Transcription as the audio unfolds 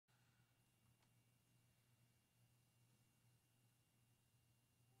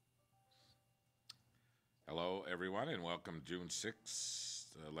Hello, everyone, and welcome June 6th,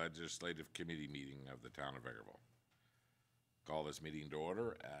 Legislative Committee meeting of the Town of Vegreville. Call this meeting to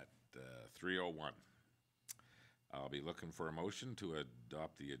order at 3:01. I'll be looking for a motion to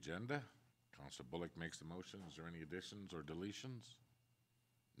adopt the agenda. Councillor Bullock makes the motion. Is there any additions or deletions?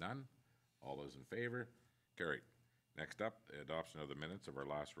 None? All those in favor? Carried. Next up, adoption of the minutes of our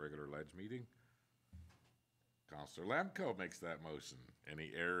last regular Ledge meeting. Councillor Lamco makes that motion.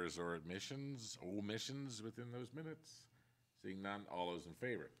 Any errors or omissions within those minutes? Seeing none, all those in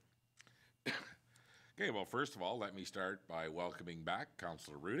favor? Okay, well, first of all, let me start by welcoming back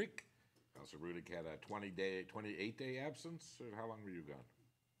Councillor Rudick. Councillor Rudick had a 28-day absence. Or how long were you gone?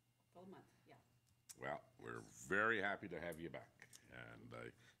 Full month, yeah. Well, we're very happy to have you back. And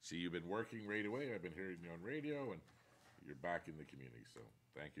I see you've been working right away. I've been hearing you on radio, and you're back in the community. So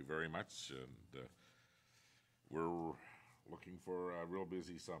thank you very much. And we're looking for a real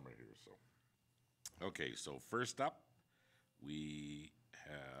busy summer here. So, okay, so first up, we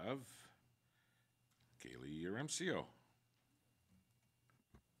have Kaylee, your MCO.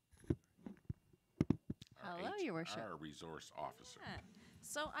 Hello, Your Worship. Our resource officer. Yeah.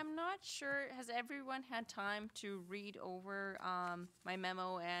 So I'm not sure, has everyone had time to read over my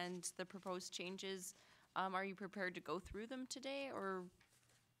memo and the proposed changes? Are you prepared to go through them today, or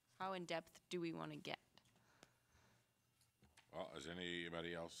how in depth do we want to get? Well, is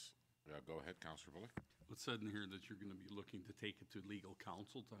anybody else? Go ahead, Councillor Bullock. It said in here that you're going to be looking to take it to legal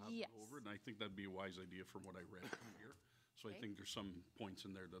counsel to have Yes. it over, and I think that'd be a wise idea from what I read from here. So Okay. I think there's some points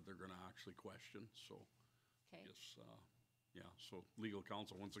in there that they're going to actually question, so. Okay. Yes, yeah, so legal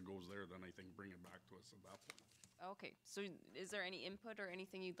counsel, once it goes there, then I think bring it back to us at that point. Okay, so is there any input or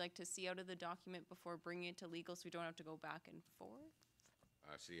anything you'd like to see out of the document before bringing it to legal so we don't have to go back and forth?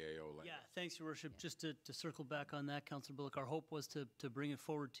 CAO. Lang. Yeah, thanks, Your Worship. Just to circle back on that, Councillor Bullock, our hope was to bring it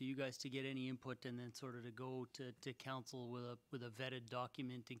forward to you guys to get any input, and then sort of to go to council with a vetted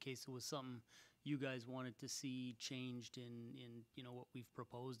document in case it was something you guys wanted to see changed in what we've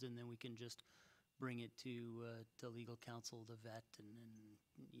proposed, and then we can just bring it to legal counsel to vet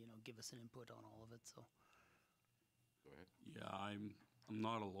and give us an input on all of it. So. Go ahead. Yeah, I'm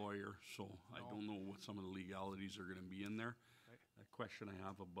not a lawyer, so I don't know what some of the legalities are going to be in there. Right. A question I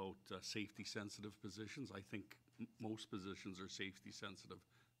have about safety-sensitive positions. I think most positions are safety-sensitive,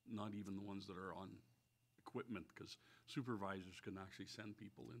 not even the ones that are on equipment, because supervisors can actually send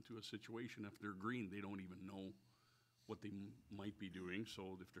people into a situation. If they're green, they don't even know what they might be doing.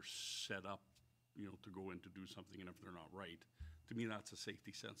 So if they're set up, to go in to do something, and if they're not right, to me, that's a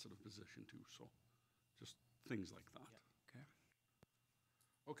safety-sensitive position too. So just things like that. Yeah. Okay.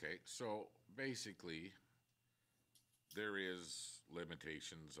 Okay, so basically, there is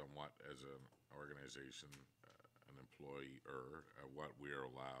limitations on what, as an organization, an employee, what we're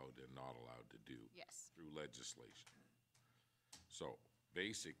allowed and not allowed to do. Yes. Through legislation. So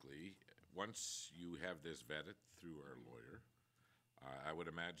basically, once you have this vetted through our lawyer, I would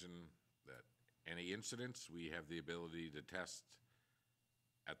imagine that any incidents, we have the ability to test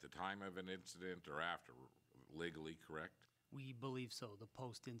at the time of an incident or after, legally, correct? We believe so. The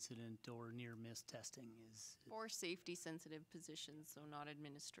post-incident or near-miss testing is. For safety-sensitive positions, so not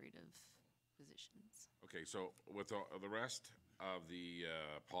administrative positions. Okay, so with the rest of the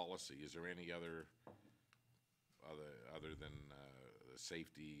policy, is there any other than the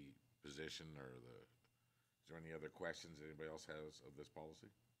safety position is there any other questions anybody else has of this policy?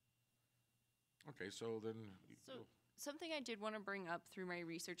 Okay, so then. So something I did want to bring up through my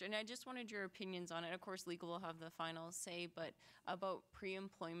research, and I just wanted your opinions on it. Of course, legal will have the final say, but about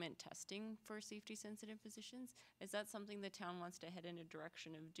pre-employment testing for safety-sensitive positions, is that something the town wants to head in a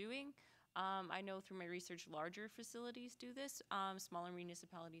direction of doing? I know through my research, larger facilities do this, smaller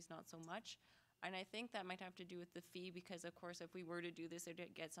municipalities not so much. And I think that might have to do with the fee because, of course, if we were to do this,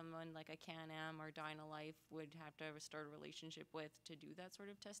 it'd get someone like a Can-Am or Dyna Life would have to start a relationship with to do that sort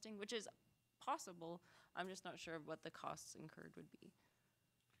of testing, which is possible. I'm just not sure of what the costs incurred would be.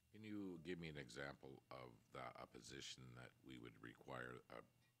 Can you give me an example of a position that we would require?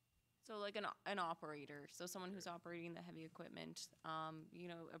 So like an operator, so someone who's operating the heavy equipment,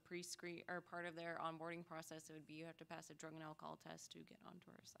 a pre-screen or part of their onboarding process, it would be you have to pass a drug and alcohol test to get onto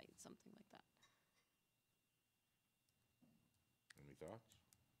our site, something like that. Any thoughts?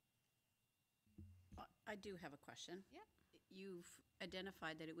 I do have a question. Yeah. You've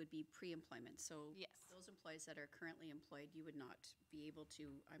identified that it would be pre-employment, so Yes. those employees that are currently employed, you would not be able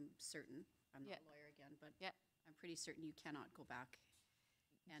to, I'm certain, I'm not a lawyer again, but Yeah. I'm pretty certain you cannot go back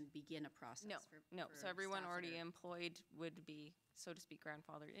and begin a process. No. for So everyone staff that already are- employed would be, so to speak,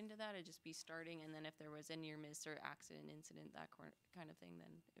 grandfathered into that. It'd just be starting, and then if there was a near miss or accident, incident, that kind of thing,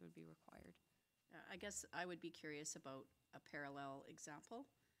 then it would be required. I guess I would be curious about a parallel example.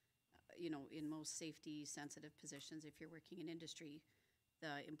 You know, in most safety-sensitive positions, if you're working in industry,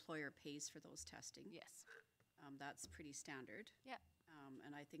 the employer pays for those testing. Yes. That's pretty standard. Yeah.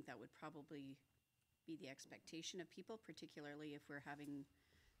 And I think that would probably be the expectation of people, particularly if we're having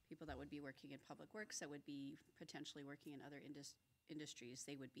people that would be working in public works, that would be potentially working in other industries.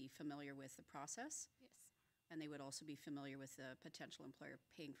 They would be familiar with the process, Yes. and they would also be familiar with the potential employer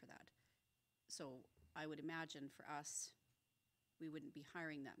paying for that. So I would imagine for us, we wouldn't be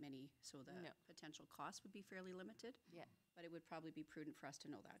hiring that many, so the No. potential cost would be fairly limited. Yeah. But it would probably be prudent for us to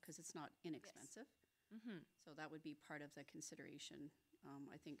know that, because it's not inexpensive. So that would be part of the consideration.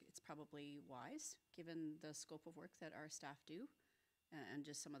 I think it's probably wise, given the scope of work that our staff do, and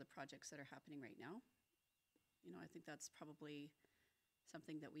just some of the projects that are happening right now. You know, I think that's probably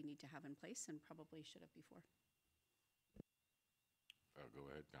something that we need to have in place and probably should have before. Go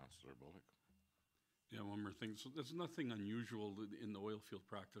ahead, Councillor Bullock. Yeah, one more thing. So there's nothing unusual in the oil field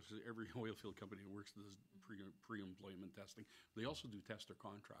practice. Every oil field company works does pre-employment testing. They also do test their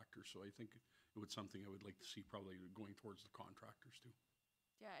contractors, so I think it was something I would like to see probably going towards the contractors too.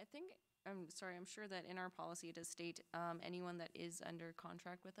 Yeah, I think, I'm sorry, I'm sure that in our policy it does state anyone that is under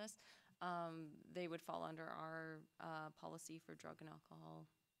contract with us, they would fall under our policy for drug and alcohol.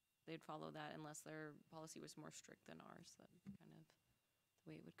 They'd follow that unless their policy was more strict than ours. That's kind of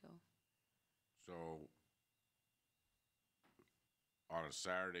the way it would go. So, on a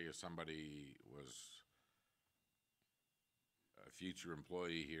Saturday, if somebody was, a future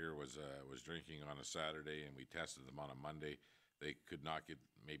employee here was drinking on a Saturday and we tested them on a Monday, they could not get,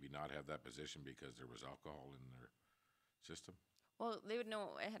 maybe not have that position because there was alcohol in their system? Well, they would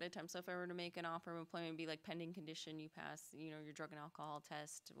know ahead of time. So if I were to make an offer of employment, it'd be like pending condition, you pass, you know, your drug and alcohol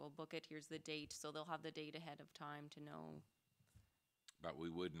test, we'll book it, here's the date. So they'll have the date ahead of time to know. But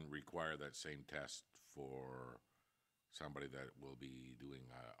we wouldn't require that same test for somebody that will be doing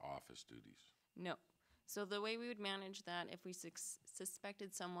office duties. No. So the way we would manage that, if we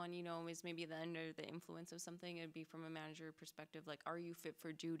suspected someone, you know, is maybe under the influence of something, it'd be from a manager perspective, like, are you fit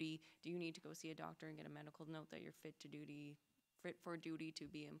for duty? Do you need to go see a doctor and get a medical note that you're fit for duty to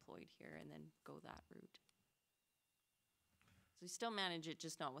be employed here, and then go that route. So you still manage it,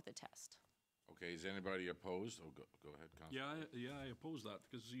 just not with a test. Okay, is anybody opposed? Oh, go ahead, Councilor. Yeah, I oppose that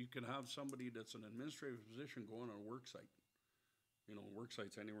because you can have somebody that's an administrative position going on a work site. You know, work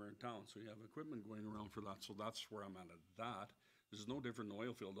sites anywhere in town, so you have equipment going around for that. So that's where I'm at that. This is no different in the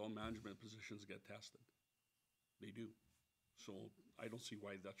oil field. All management positions get tested. They do. So I don't see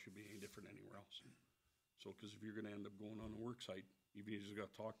why that should be any different anywhere else. So, because if you're gonna end up going on a work site, even if you just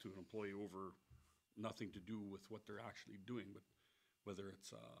got to talk to an employee over nothing to do with what they're actually doing, but whether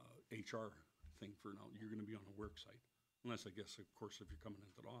it's a HR thing for now, you're gonna be on a work site. Unless, I guess, of course, if you're coming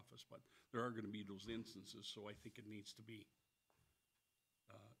into the office, but there are gonna be those instances, so I think it needs to be,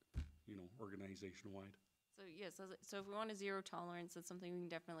 you know, organization-wide. So yes, so if we want a zero tolerance, that's something we can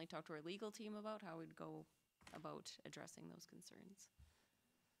definitely talk to our legal team about, how we'd go about addressing those concerns.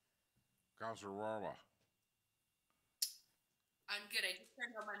 Councilor Warwa. I'm good. I just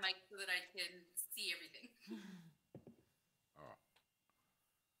turned on my mic so that I can see everything.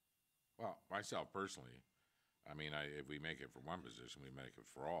 Well, myself personally, I mean, if we make it for one position, we make it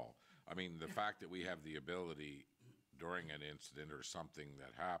for all. I mean, the fact that we have the ability during an incident or something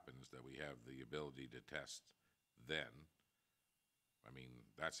that happens, that we have the ability to test then, I mean,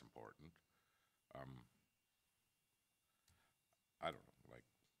 that's important. I don't know, like,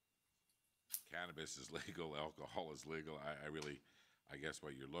 cannabis is legal, alcohol is legal. I guess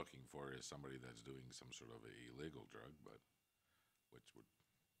what you're looking for is somebody that's doing some sort of a illegal drug, but, which would,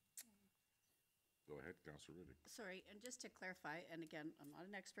 go ahead, Councilor Riddick. Sorry, and just to clarify, and again, I'm not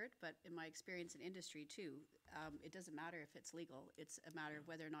an expert, but in my experience in industry too, it doesn't matter if it's legal. It's a matter of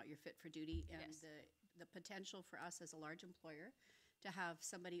whether or not you're fit for duty, and Yes. the potential for us as a large employer to have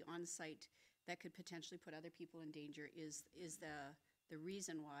somebody on site that could potentially put other people in danger is the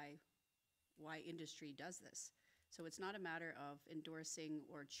reason why industry does this. So it's not a matter of endorsing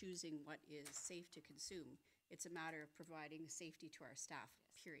or choosing what is safe to consume. It's a matter of providing safety to our staff,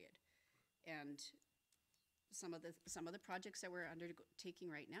 period. And some of the projects that we're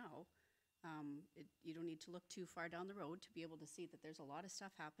undertaking right now, you don't need to look too far down the road to be able to see that there's a lot of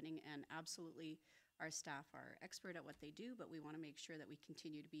stuff happening, and absolutely our staff are expert at what they do, but we want to make sure that we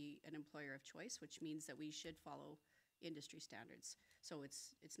continue to be an employer of choice, which means that we should follow industry standards. So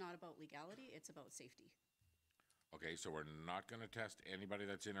it's not about legality, it's about safety. Okay, so we're not gonna test anybody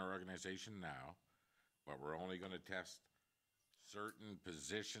that's in our organization now, but we're only gonna test certain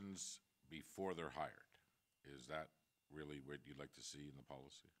positions before they're hired. Is that really what you'd like to see in the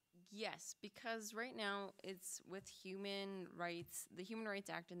policy? Yes, because right now it's with human rights, the Human Rights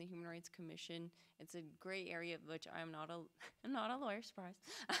Act and the Human Rights Commission. It's a gray area of which I'm not a I'm not a lawyer, surprise.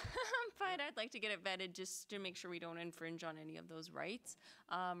 But I'd like to get it vetted just to make sure we don't infringe on any of those rights.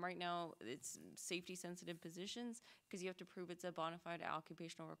 Right now, it's safety sensitive positions because you have to prove it's a bona fide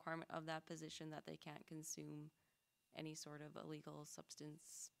occupational requirement of that position that they can't consume any sort of illegal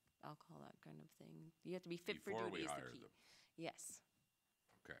substance, alcohol, that kind of thing. You have to be fit Before for we duty is the hire key. them. Yes.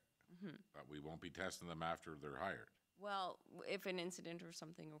 Okay. But we won't be testing them after they're hired. Well, if an incident or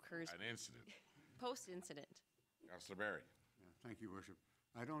something occurs An incident. post-incident. Councillor Barry. Yeah, thank you, Worship.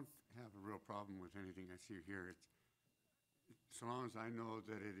 I don't have a real problem with anything I see here. It's so long as I know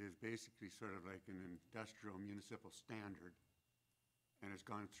that it is basically sort of like an industrial municipal standard and it's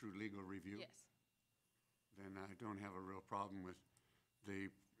gone through legal review. Yes. Then I don't have a real problem with the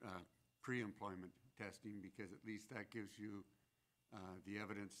pre-employment testing, because at least that gives you the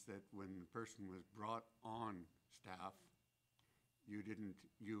evidence that when the person was brought on staff,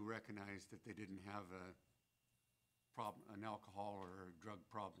 you recognized that they didn't have a problem, an alcohol or a drug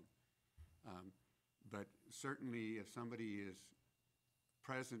problem. But certainly if somebody is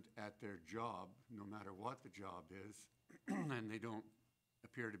present at their job, no matter what the job is, and they don't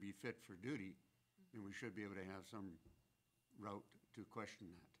appear to be fit for duty, then we should be able to have some route to question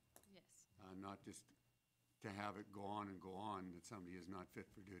that. Yes. Not just to have it go on and go on that somebody is not fit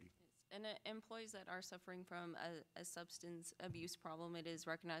for duty. And employees that are suffering from a substance abuse problem, it is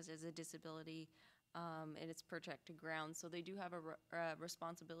recognized as a disability, and it's protected ground. So they do have a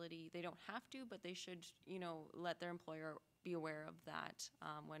responsibility. They don't have to, but they should, let their employer be aware of that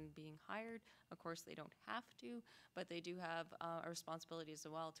when being hired. Of course, they don't have to, but they do have a responsibility as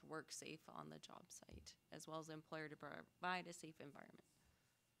well to work safe on the job site, as well as the employer to provide a safe environment.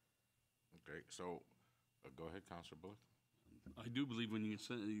 Okay, so go ahead, Councillor Bullock. I do believe when you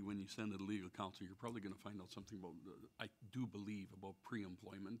send it to legal counsel, you're probably going to find out something about, I do believe about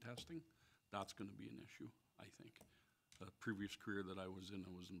pre-employment testing. That's going to be an issue, I think. The previous career that I was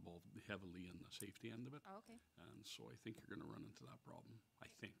involved heavily in the safety end of it. Oh, okay. And so I think you're going to run into that problem, I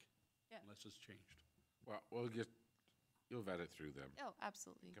think. Yeah. Unless it's changed. Well, you'll vet it through them. Oh,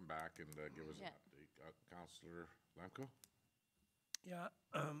 absolutely. Come back and give us an Yeah. update. Councillor Lemko? Yeah,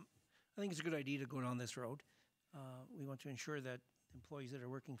 I think it's a good idea to go down this road. We want to ensure that employees that are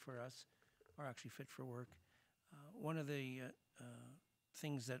working for us are actually fit for work. One of the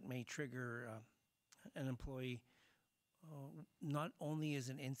things that may trigger an employee not only is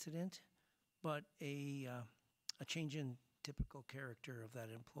an incident, but a change in typical character of that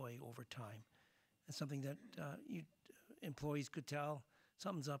employee over time. It's something that employees could tell,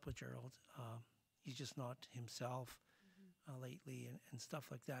 something's up with Gerald. He's just not himself lately and stuff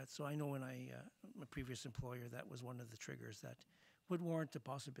like that. So I know when my previous employer, that was one of the triggers that would warrant the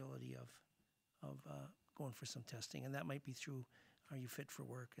possibility of going for some testing. And that might be through, are you fit for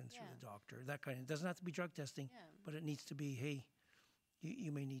work, and through the doctor. That kind of, it doesn't have to be drug testing, but it needs to be, hey,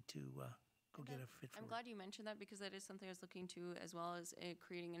 you may need to go get a fit for I'm work. glad you mentioned that, because that is something I was looking to, as well as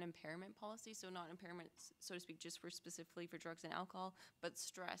creating an impairment policy. So not impairments, so to speak, just specifically for drugs and alcohol, but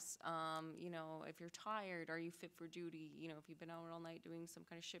stress. If you're tired, are you fit for duty? If you've been out all night doing some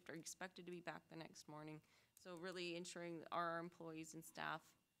kind of shift, are you expected to be back the next morning? So really ensuring our employees and staff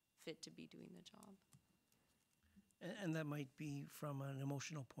fit to be doing the job. And that might be from an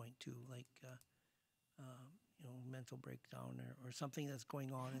emotional point too, like, mental breakdown or something that's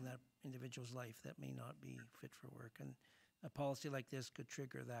going on in that individual's life that may not be fit for work. And a policy like this could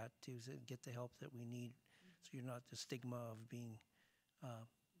trigger that to get the help that we need, so you're not the stigma of being,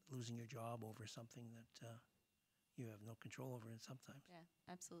 losing your job over something that you have no control over it sometimes.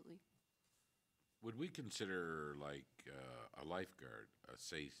 Yeah, absolutely. Would we consider like a lifeguard a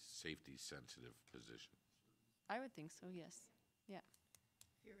safety sensitive position? I would think so, yes. Yeah.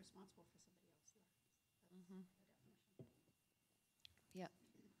 If you're responsible for somebody else, that's the definition. Yeah.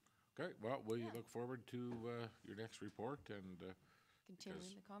 Okay, well, we look forward to your next report and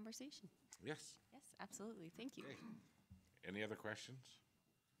Continuing the conversation. yes. Yes, absolutely. Thank you. Okay. Any other questions?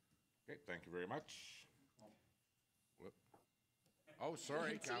 Okay, thank you very much. Whoop. Oh,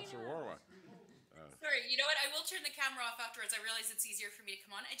 sorry, Councillor Warwick. Sorry, you know what? I will turn the camera off afterwards. I realize it's easier for me to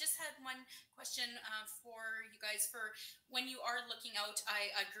come on. I just had one question for you guys. For when you are looking out,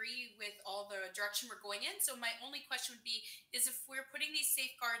 I agree with all the direction we're going in. So my only question would be, is if we're putting these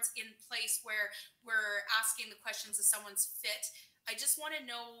safeguards in place where we're asking the questions if someone's fit, I just want to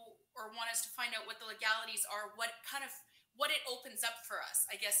know, or want us to find out what the legalities are, what it opens up for us,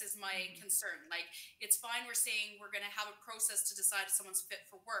 I guess, is my concern. Like, it's fine, we're saying we're going to have a process to decide if someone's fit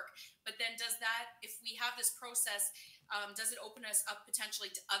for work, but then does that, if we have this process, does it open us up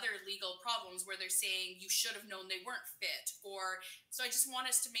potentially to other legal problems where they're saying you should have known they weren't fit? Or so I just want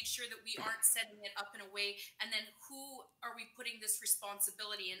us to make sure that we aren't setting it up in a way, and then who are we putting this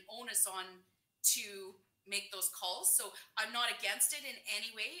responsibility and onus on to make those calls? So I'm not against it in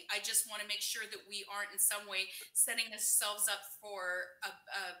any way. I just want to make sure that we aren't in some way setting ourselves up for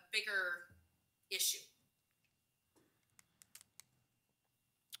a bigger issue.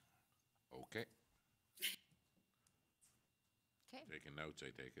 Okay, Okay, taking notes,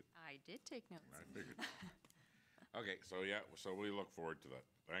 I take it. I did take notes. I figured. Okay, so yeah, so we look forward to that.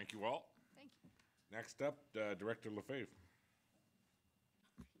 Thank you all. Thank you. Next up, Director Lefebvre.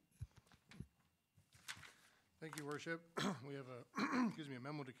 Thank you, Worship. We have a, excuse me, a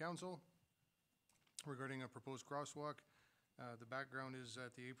memo to council regarding a proposed crosswalk. The background is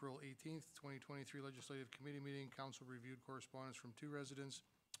at the April 18th, 2023 Legislative Committee meeting, council reviewed correspondence from 2 residents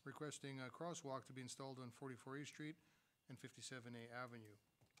requesting a crosswalk to be installed on 44A Street and 57A Avenue.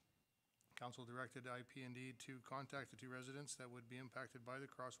 Council directed IP&D to contact the 2 residents that would be impacted by the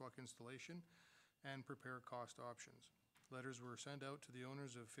crosswalk installation and prepare cost options. Letters were sent out to the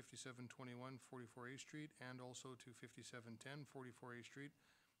owners of 5721 44A Street and also to 5710 44A Street,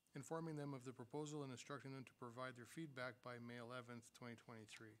 informing them of the proposal and instructing them to provide their feedback by May 11th,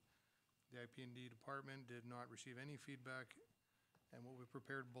 2023. The IP&D department did not receive any feedback, and what we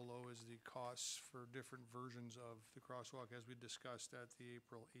prepared below is the costs for different versions of the crosswalk as we discussed at the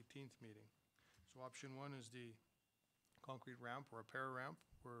April 18th meeting. So option 1 is the concrete ramp or a para-ramp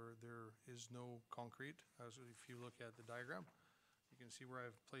where there is no concrete. As if you look at the diagram, you can see where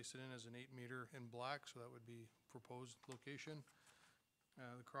I've placed it in as an 8 meter in black, so that would be proposed location.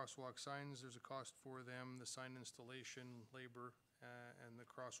 The crosswalk signs, there's a cost for them, the sign installation, labor, and the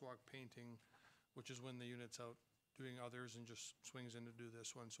crosswalk painting, which is when the unit's out doing others and just swings in to do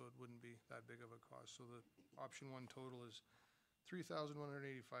this one, so it wouldn't be that big of a cost. So the option 1 total is $3,185.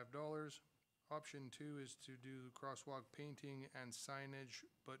 Option 2 is to do crosswalk painting and signage,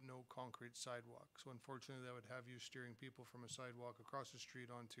 but no concrete sidewalk. So unfortunately, that would have you steering people from a sidewalk across the street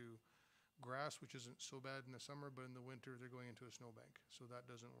onto grass, which isn't so bad in the summer, but in the winter, they're going into a snowbank. So that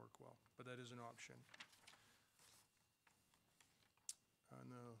doesn't work well, but that is an option. On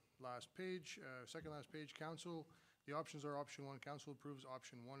the last page, second last page, council, the options are option 1, council approves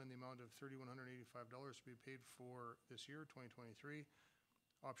option 1 in the amount of $3,185 to be paid for this year, 2023.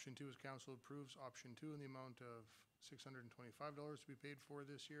 Option 2 is council approves option 2 in the amount of $625 to be paid for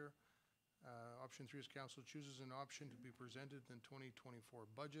this year. Option 3 is council chooses an option to be presented in the 2024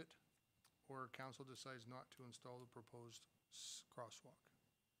 budget, or council decides not to install the proposed crosswalk.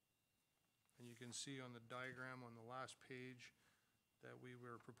 And you can see on the diagram on the last page that we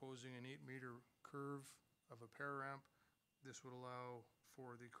were proposing an 8 meter curve of a para-ramp. This would allow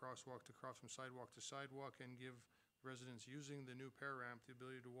for the crosswalk to cross from sidewalk to sidewalk and give residents using the new para-ramp the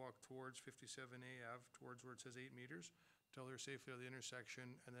ability to walk towards 57A Ave, towards where it says 8 meters, until they're safely at the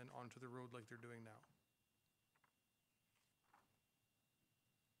intersection and then onto the road like they're doing now.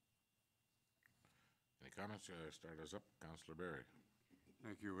 Any comments? Start us up, Councillor Barry.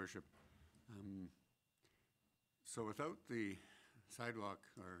 Thank you, Worship. So without the sidewalk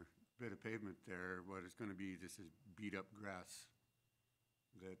or bit of pavement there, what is going to be just is beat up grass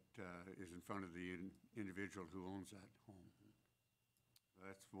that is in front of the individual who owns that home.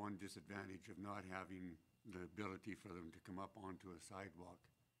 That's one disadvantage of not having the ability for them to come up onto a sidewalk.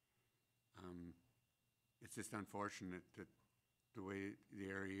 It's just unfortunate that the way the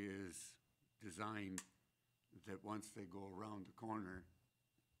area is designed, that once they go around the corner,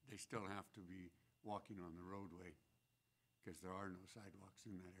 they still have to be walking on the roadway because there are no sidewalks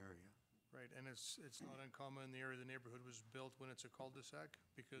in that area. Right, and it's not uncommon in the area the neighborhood was built when it's a cul-de-sac,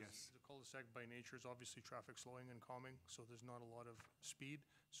 because Yes. the cul-de-sac by nature is obviously traffic slowing and calming, so there's not a lot of speed.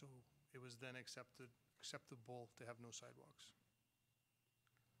 So it was then acceptable to have no sidewalks.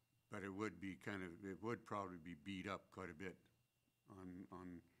 But it would be it would probably be beat up quite a bit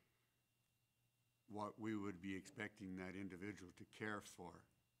on what we would be expecting that individual to care for,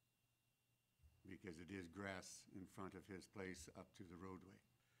 because it is grass in front of his place up to the roadway.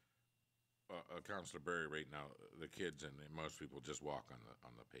 Councillor Barry, right now, the kids and most people just walk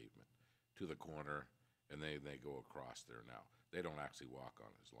on the pavement to the corner, and they go across there now. They don't actually walk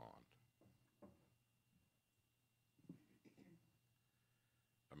on his lawn.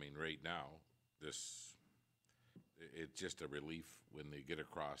 I mean, right now, it's just a relief when they get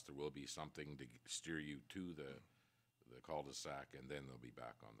across. There will be something to steer you to the cul-de-sac, and then they'll be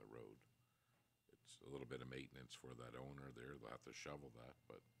back on the road. It's a little bit of maintenance for that owner there. They'll have to shovel that,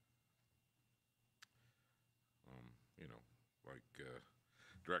 but you know, like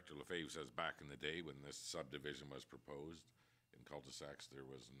Director LaFave says back in the day when this subdivision was proposed in cul-de-sacs, there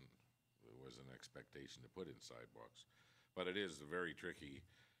was an expectation to put in sidewalks. But it is very tricky,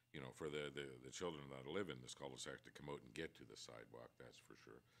 you know, for the children that live in this cul-de-sac to come out and get to the sidewalk, that's for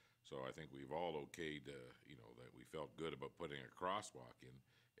sure. So I think we've all okayed, you know, that we felt good about putting a crosswalk in.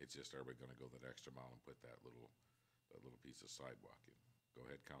 It's just, are we gonna go that extra mile and put that little piece of sidewalk in? Go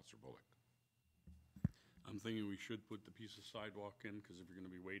ahead, Councillor Bullock. I'm thinking we should put the piece of sidewalk in, because if you're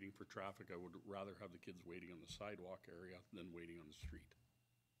gonna be waiting for traffic, I would rather have the kids waiting on the sidewalk area than waiting on the street.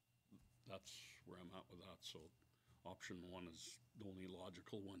 That's where I'm at with that, so option one is the only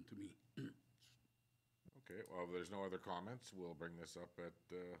logical one to me. Okay, well, if there's no other comments, we'll bring this up at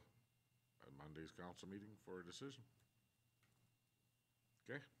Monday's council meeting for a decision.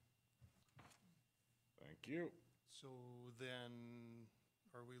 Okay? Thank you. So then,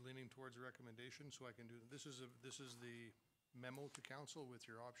 are we leaning towards a recommendation? So I can do, this is the memo to council with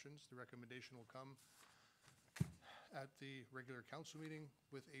your options. The recommendation will come at the regular council meeting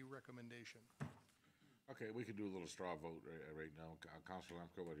with a recommendation. Okay, we could do a little straw vote right now. Councillor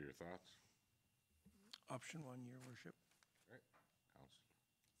Lemko, what are your thoughts? Option one, your worship. Okay, Councillor.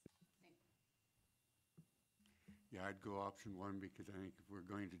 Yeah, I'd go option one, because I think if we're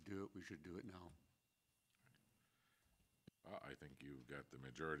going to do it, we should do it now. I think you've got the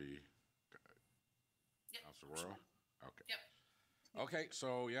majority. Yep. Councillor Royal? Okay. Yep. Okay,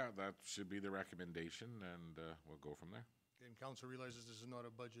 so yeah, that should be the recommendation, and we'll go from there. And council realizes this is not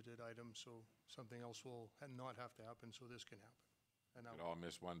a budgeted item, so something else will not have to happen, so this can happen. And Could all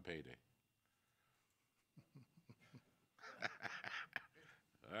miss one payday.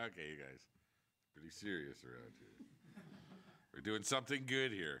 Okay, you guys, pretty serious around here. We're doing something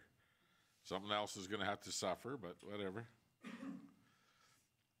good here. Something else is gonna have to suffer, but whatever.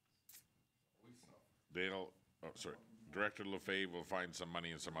 Director LaFave will find some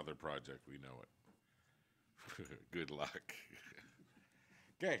money in some other project, we know it. Good luck.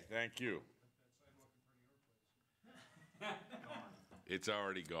 Okay, thank you. It's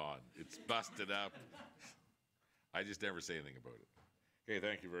already gone. It's busted up. I just never say anything about it. Okay,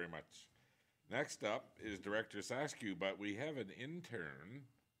 thank you very much. Next up is Director Saskew, but we have an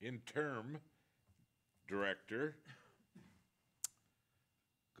interim director.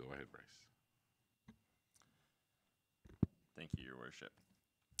 Go ahead, Bryce. Thank you, Your Worship.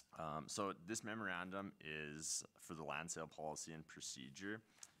 So this memorandum is for the land sale policy and procedure.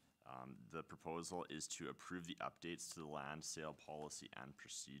 The proposal is to approve the updates to the land sale policy and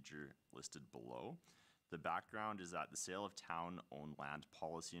procedure listed below. The background is that the sale of town-owned land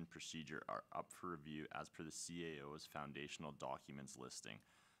policy and procedure are up for review as per the CAO's foundational documents listing.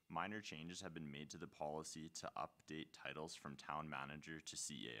 Minor changes have been made to the policy to update titles from town manager to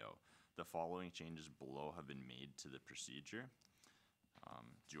CAO. The following changes below have been made to the procedure.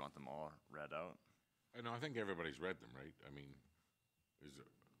 Do you want them all read out? I think everybody's read them, right? I mean, is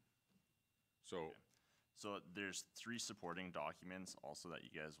it? So. Okay. So there's 3 supporting documents also that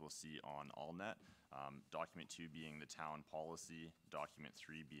you guys will see on AllNet. Document 2 being the town policy, document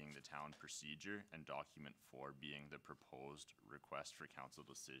 3 being the town procedure, and document 4 being the proposed request for council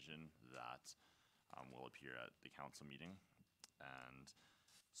decision that will appear at the council meeting. And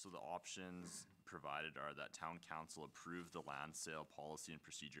so the options provided are that town council approve the land sale policy and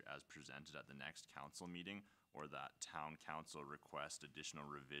procedure as presented at the next council meeting, or that town council request additional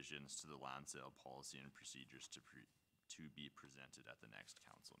revisions to the land sale policy and procedures to be presented at the next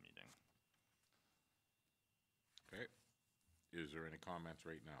council meeting. Okay. Is there any comments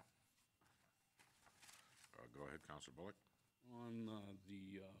right now? Go ahead, Councillor Bullock. On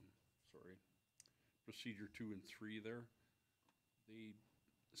procedure 2 and 3 there, the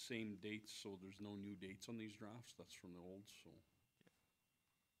same dates, so there's no new dates on these drafts. That's from the old, so.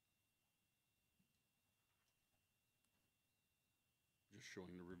 Just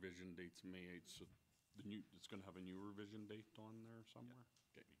showing the revision dates May 8th, so it's gonna have a new revision date on there somewhere?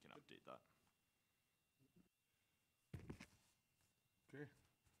 Okay, we can update that. Okay.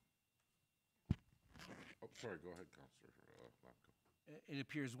 Oh, sorry, go ahead, Councillor Lemko. It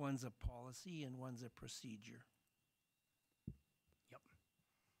appears one's a policy and one's a procedure. Yep.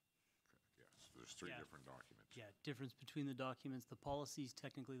 Yes, there's 3 Yeah. different documents. Yeah, difference between the documents. The policy is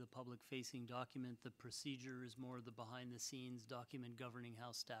technically the public-facing document. The procedure is more the behind-the-scenes document governing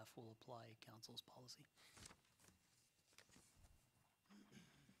how staff will apply council's policy.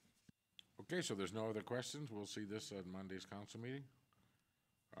 Okay, so there's no other questions. We'll see this at Monday's council meeting.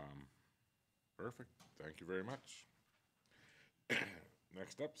 Perfect. Thank you very much.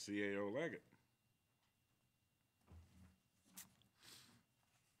 Next up, CAO Leggett.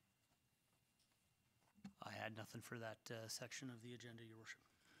 I had nothing for that section of the agenda, Your Worship.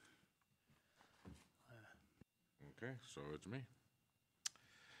 Okay, so it's me.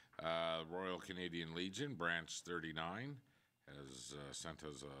 Royal Canadian Legion, Branch 39, has sent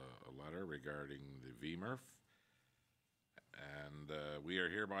us a letter regarding the VMRF. And we are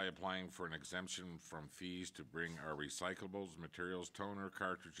hereby applying for an exemption from fees to bring our recyclables, materials, toner,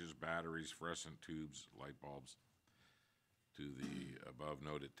 cartridges, batteries, fluorescent tubes, light bulbs to the above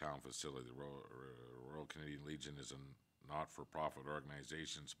noted town facility. The Royal Canadian Legion is a not-for-profit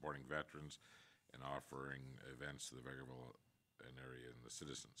organization supporting veterans and offering events to the Vegreville and area and the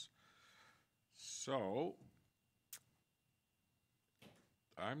citizens. So,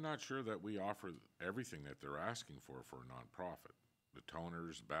 I'm not sure that we offer everything that they're asking for a nonprofit. The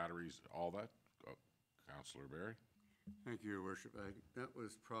toners, batteries, all that. Oh, Councillor Barry? Thank you, Your Worship. That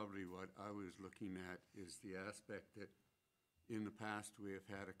was probably what I was looking at, is the aspect that in the past we have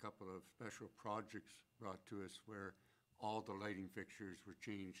had a couple of special projects brought to us where all the lighting fixtures were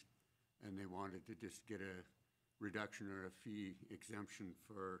changed and they wanted to just get a reduction or a fee exemption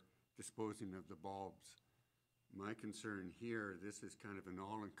for disposing of the bulbs. My concern here, this is kind of an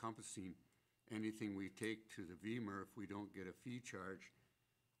all-encompassing, anything we take to the VMR, if we don't get a fee charge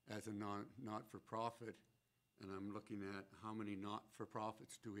as a not-for-profit, and I'm looking at how many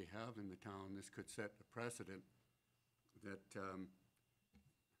not-for-profits do we have in the town, this could set a precedent that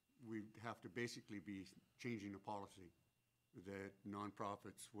we'd have to basically be changing a policy that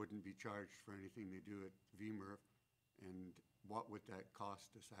nonprofits wouldn't be charged for anything they do at VMR, and what would that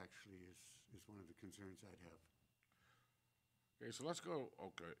cost us actually is one of the concerns I'd have. Okay, so let's go,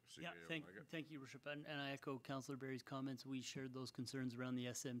 okay. Yeah, thank you, Worship, and I echo Councillor Barry's comments. We shared those concerns around the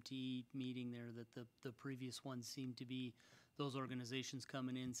SMT meeting there, that the previous ones seemed to be those organizations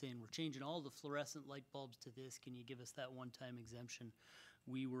coming in saying, we're changing all the fluorescent light bulbs to this, can you give us that one-time exemption?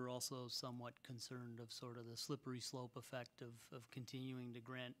 We were also somewhat concerned of sort of the slippery slope effect of continuing to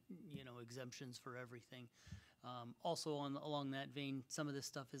grant, exemptions for everything. Also, along that vein, some of this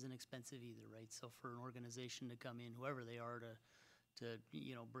stuff isn't expensive either, right? So for an organization to come in, whoever they are, to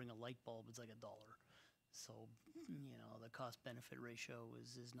bring a light bulb, it's like $1. So, the cost-benefit ratio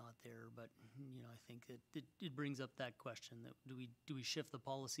is not there, but, I think that it brings up that question, that do we shift the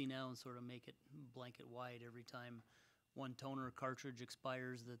policy now and sort of make it blanket wide every time one toner cartridge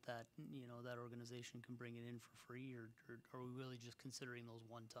expires, that organization can bring it in for free, or are we really just considering those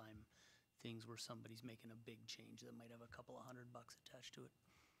one-time things where somebody's making a big change that might have a couple of $100 attached to it?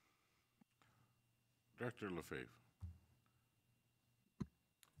 Director Lefebvre.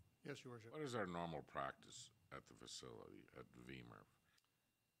 Yes, Your Worship. What is our normal practice at the facility, at the VMRF?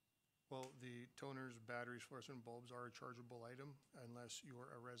 Well, the toners, batteries, fluorescent bulbs are a chargeable item unless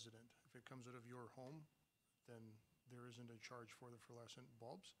you're a resident. If it comes out of your home, then there isn't a charge for the fluorescent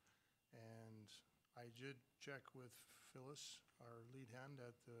bulbs. And I did check with Phyllis, our lead hand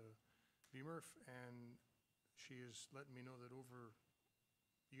at the VMRF, and she has let me know that over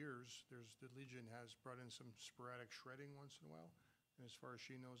years, the Legion has brought in some sporadic shredding once in a while. And as far as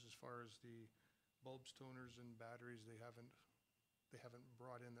she knows, as far as the bulbs, toners, and batteries, they haven't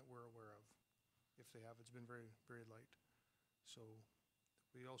brought in that we're aware of. If they have, it's been very, very light. So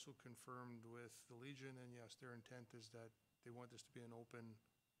we also confirmed with the Legion, and yes, their intent is that they want this to be an open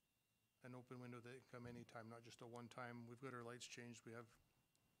window that can come anytime, not just a one-time. We've got our lights changed. We have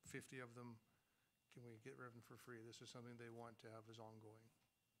 50 of them. Can we get rid of them for free? This is something they want to have as ongoing.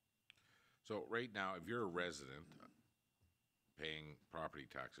 So right now, if you're a resident paying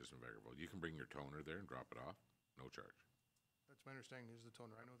property taxes in Vegreville, you can bring your toner there and drop it off, no charge. That's my understanding, is the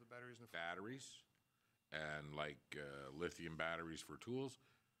toner. I know the batteries in the Batteries and lithium batteries for tools,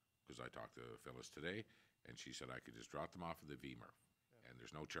 because I talked to Phyllis today, and she said I could just drop them off at the VMRF, and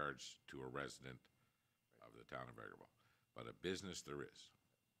there's no charge to a resident of the town of Vegreville. But a business there is.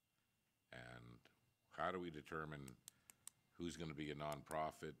 And how do we determine who's going to be a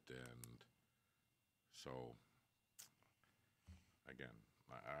nonprofit? And so, again,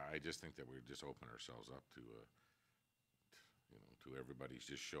 I just think that we just open ourselves up to to everybody's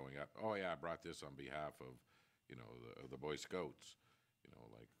just showing up. Oh yeah, I brought this on behalf of, the Boy Scouts,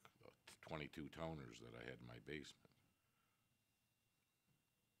 like 22 toners that I had in my basement.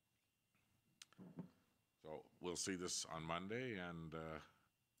 So we'll see this on Monday, and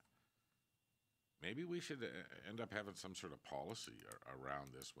maybe we should end up having some sort of policy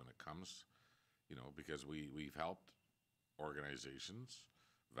around this when it comes, because we've helped organizations.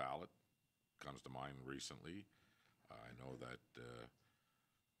 Valid comes to mind recently. I know that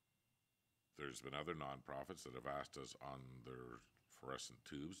there's been other nonprofits that have asked us on their fluorescent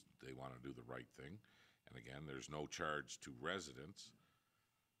tubes. They want to do the right thing. And again, there's no charge to residents,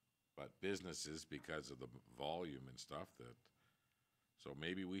 but businesses, because of the volume and stuff, so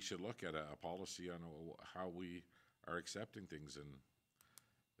maybe we should look at a policy on how we are accepting things, and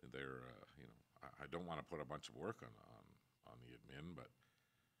they're, you know, I don't want to put a bunch of work on the admin, but,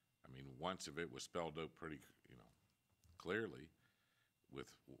 I mean, once if it was spelled out pretty, you know, clearly with,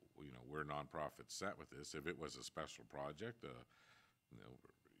 you know, where nonprofits set with this, if it was a special project,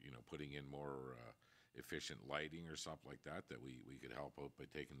 you know, putting in more efficient lighting or something like that, that we could help out by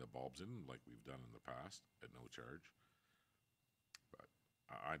taking the bulbs in like we've done in the past at no charge. But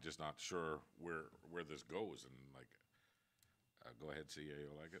I'm just not sure where this goes, and like, go ahead,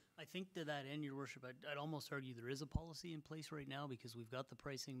 CAO, like it? I think to that end, Your Worship, I'd almost argue there is a policy in place right now because we've got the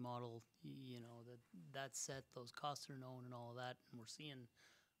pricing model, you know, that's set, those costs are known and all of that, and we're seeing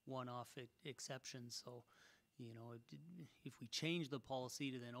one-off exceptions. So, you know, if we change the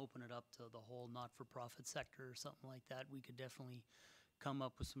policy to then open it up to the whole not-for-profit sector or something like that, we could definitely come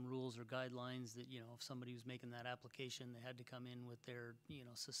up with some rules or guidelines that, you know, if somebody was making that application, they had to come in with their, you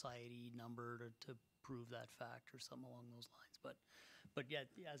know, society number to prove that fact or something along those lines. But yeah,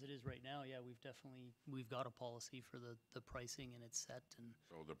 as it is right now, yeah, we've got a policy for the pricing, and it's set, and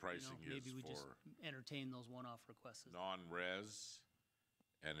So the pricing you know, maybe is we just for entertain those one-off requests. non-res,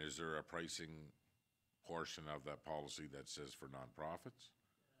 and is there a pricing portion of that policy that says for nonprofits?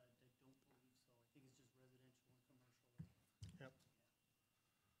 I don't believe so. I think it's just residential and commercial. Yep.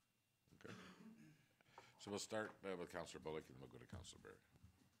 Okay. So we'll start with Councillor Bullock, and we'll go to Councillor Barry.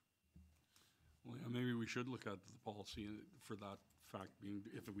 Well, yeah, maybe we should look at the policy for that fact being,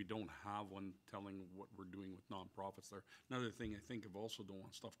 if we don't have one telling what we're doing with nonprofits there. Another thing I think of also don't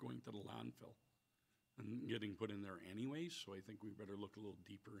want stuff going to the landfill and getting put in there anyways, so I think we better look a little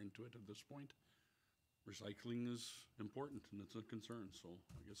deeper into it at this point. Recycling is important and it's a concern, so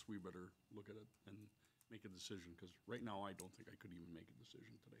I guess we better look at it and make a decision, because right now I don't think I could even make a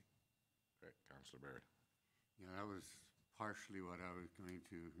decision today. Okay, Councillor Barry. Yeah, that was partially what I was going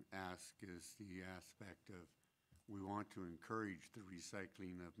to ask, is the aspect of, we want to encourage the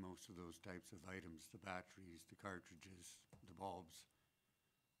recycling of most of those types of items, the batteries, the cartridges, the bulbs.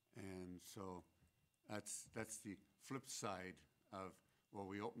 And so that's the flip side of, well,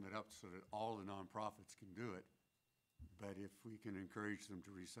 we open it up so that all the nonprofits can do it. But if we can encourage them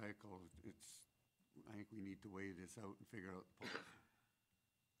to recycle, I think we need to weigh this out and figure out the policy.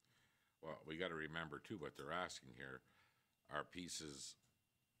 Well, we got to remember too, what they're asking here are pieces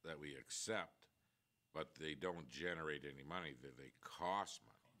that we accept, but they don't generate any money, they cost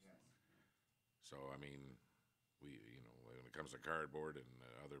money. So, I mean, you know, when it comes to cardboard and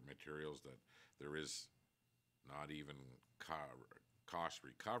other materials, that there is not even cost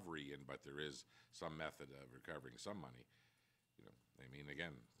recovery in, but there is some method of recovering some money. You know, I mean,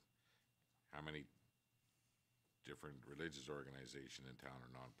 again, how many different religious organization in town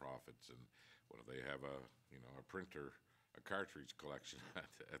are nonprofits, and what if they have a, you know, a printer, a cartridge collection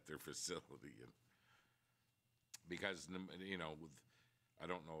at their facility? And because, you know, I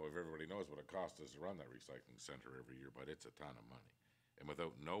don't know if everybody knows what it costs us to run that recycling center every year, but it's a ton of money. And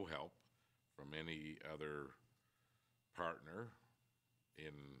without no help from any other partner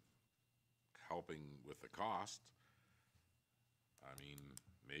in helping with the cost, I mean,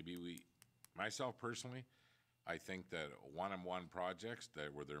 maybe myself personally, I think that one-on-one projects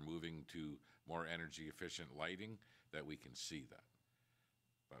where they're moving to more energy efficient lighting, that we can see that.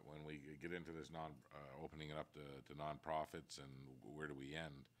 But when we get into this opening it up to nonprofits, and where do we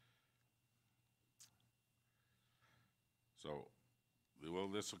end? So,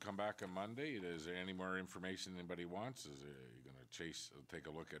 this will come back on Monday. Is there any more information anybody wants? Is you going to take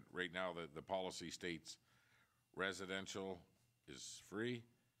a look at, right now the policy states residential is free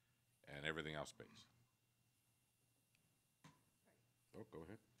and everything else pays. Oh, go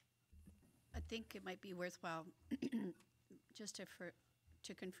ahead. I think it might be worthwhile just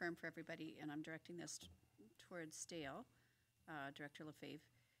to confirm for everybody, and I'm directing this towards Dale, Director Lefebvre.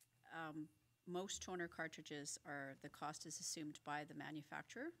 Most toner cartridges the cost is assumed by the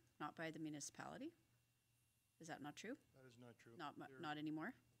manufacturer, not by the municipality. Is that not true? That is not true. Not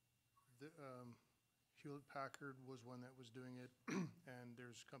anymore? Hewlett-Packard was one that was doing it, and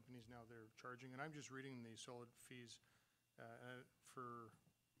there's companies now that are charging, and I'm just reading the solid fees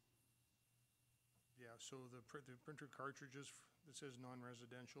so the printer cartridges, that says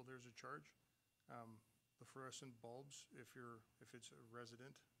non-residential, there's a charge. The fluorescent bulbs, if it's a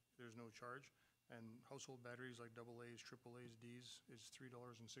resident, there's no charge. And household batteries like AA's, AAA's, D's is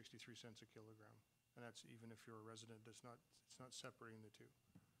 $3.63 a kilogram. And that's even if you're a resident, it's not separating the two.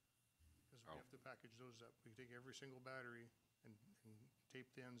 Because we have to package those up. We take every single battery and tape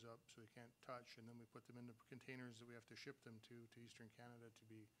the ends up so they can't touch, and then we put them into containers that we have to ship them to Eastern Canada to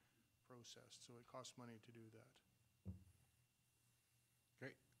be processed. So it costs money to do that.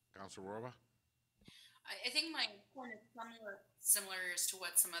 Okay, Councilor Rohrbach? I think my point is similar as to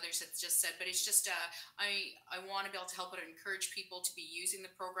what some others have just said, but it's just I want to be able to help out and encourage people to be using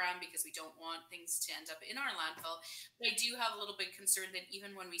the program because we don't want things to end up in our landfill. But I do have a little bit concerned that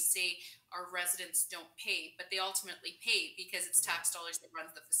even when we say our residents don't pay, but they ultimately pay because it's tax dollars that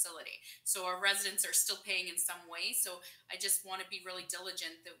runs the facility. So our residents are still paying in some way. So I just want to be really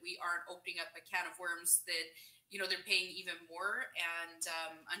diligent that we aren't opening up a can of worms that they're paying even more. And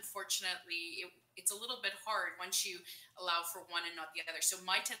unfortunately, it's a little bit hard once you allow for one and not the other. So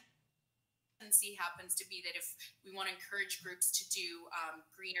my tendency happens to be that if we want to encourage groups to do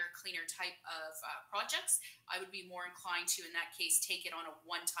greener, cleaner type of projects, I would be more inclined to, in that case, take it on a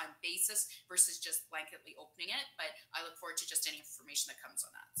one-time basis versus just blanketly opening it. But I look forward to just any information that comes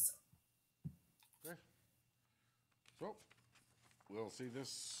on that. So. Okay. So, we'll see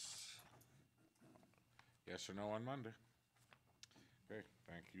this yes or no on Monday. Okay,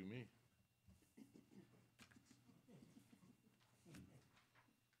 thank you, me.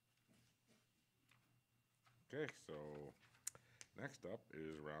 Okay, so next up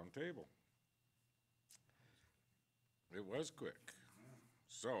is roundtable. It was quick.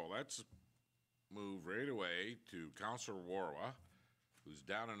 So let's move right away to Councillor Warwa, who's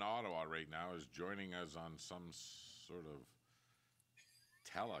down in Ottawa right now, is joining us on some sort of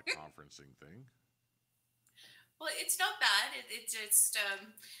teleconferencing thing. Well, it's not bad. It's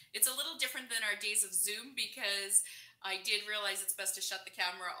a little different than our days of Zoom because I did realize it's best to shut the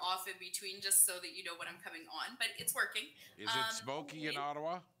camera off in between just so that you know when I'm coming on, but it's working. Is it smoky in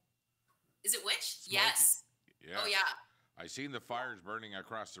Ottawa? Is it which? Smoky. Yes. Yeah. Oh, yeah. I seen the fires burning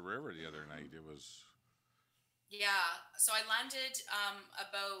across the river the other night. It was... Yeah, so I landed it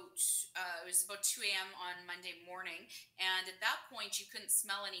was about 2 a.m. on Monday morning, and at that point you couldn't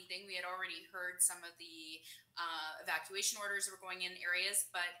smell anything. We had already heard some of the evacuation orders that were going in areas,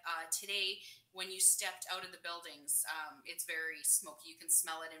 but today when you stepped out of the buildings, it's very smoky. You can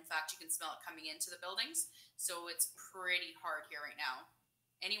smell it. In fact, you can smell it coming into the buildings, so it's pretty hard here right now.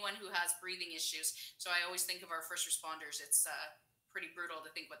 Anyone who has breathing issues, so I always think of our first responders, it's pretty brutal to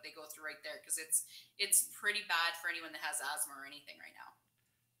think what they go through right there because it's pretty bad for anyone that has asthma or anything right now.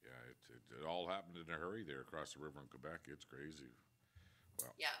 Yeah, it all happened in a hurry there across the river in Quebec. It's crazy.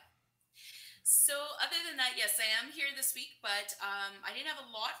 Well, yeah. So other than that, yes, I am here this week, but I didn't have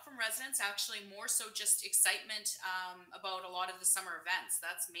a lot from residents, actually more so just excitement about a lot of the summer events.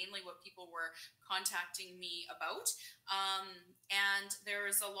 That's mainly what people were contacting me about. And there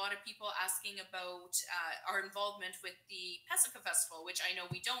was a lot of people asking about our involvement with the Pesica Festival, which I know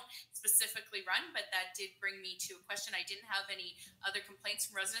we don't specifically run, but that did bring me to a question. I didn't have any other complaints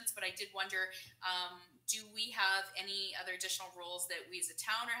from residents, but I did wonder, do we have any other additional roles that we as a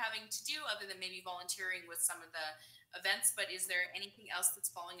town are having to do other than maybe volunteering with some of the events? But is there anything else that's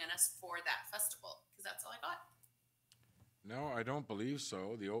falling on us for that festival? Because that's all I got. no, I don't believe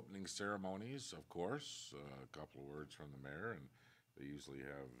so. The opening ceremonies, of course, a couple of words from the mayor, and they usually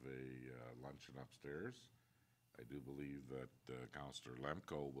have a luncheon upstairs. I do believe that Councillor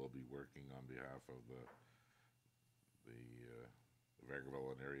Lemko will be working on behalf of the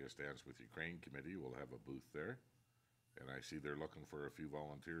Vegreville and Area Stands with Ukraine Committee. Will have a booth there. And I see they're looking for a few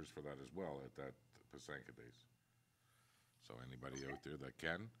volunteers for that as well at that Pasanka Days. So anybody out there that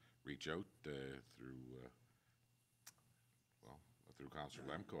can, reach out through Councillor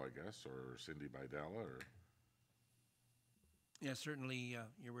Lemko, I guess, or Cindy Bidella, or... Yeah, certainly,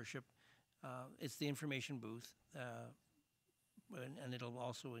 Your Worship. It's the information booth, and it'll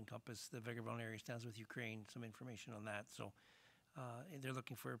also encompass the Vegreville Area Stands with Ukraine, some information on that. So they're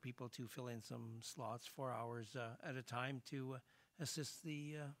looking for people to fill in some slots, 4 hours at a time, to assist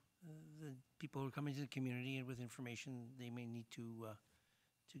the people who are coming to the community and with information they may need to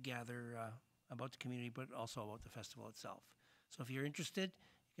gather about the community, but also about the festival itself. So if you're interested,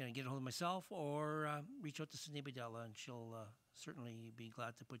 you can get a hold of myself or reach out to Cindy Bidella, and she'll certainly be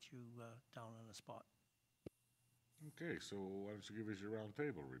glad to put you down on the spot. Okay, so why don't you give us your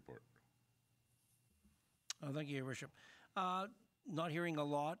roundtable report? Thank you, Your Worship. Not hearing a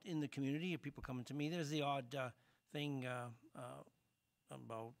lot in the community of people coming to me. There's the odd thing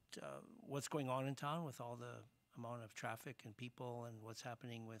about what's going on in town with all the amount of traffic and people and what's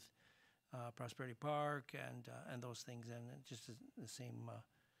happening with Prosperity Park and those things, and it just the same.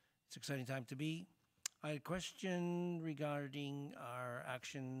 It's an exciting time to be. I had a question regarding our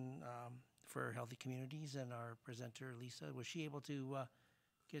action for healthy communities, and our presenter Lisa, was she able to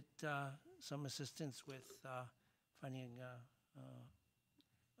get some assistance with finding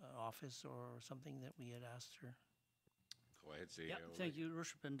an office or something that we had asked her? Go ahead, CEO. Yeah, thank you, Your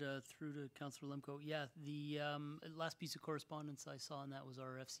Worship, and through to Councillor Lemko. Yeah, the last piece of correspondence I saw on that was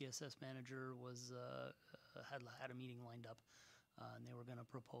our FCSS manager was had a meeting lined up, and they were going to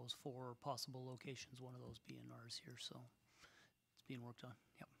propose 4 possible locations, one of those being ours here, so it's being worked on.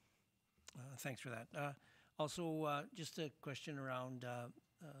 Yep. Thanks for that. Also, just a question around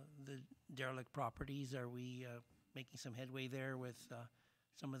the derelict properties. Are we making some headway there with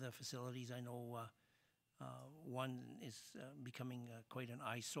some of the facilities? I know one is becoming quite an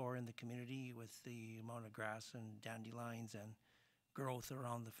eyesore in the community with the amount of grass and dandelions and growth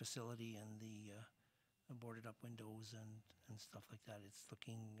around the facility and the boarded up windows and stuff like that. It's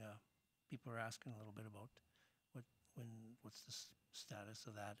looking, people are asking a little bit about what's the status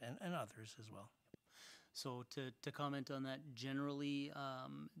of that and others as well. So to comment on that, generally,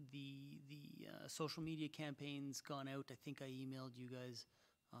 the social media campaigns gone out. I think I emailed you guys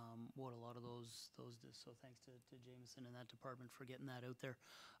what a lot of those did. So thanks to Jameson and that department for getting that out there.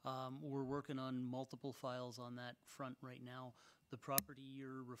 We're working on multiple files on that front right now. The property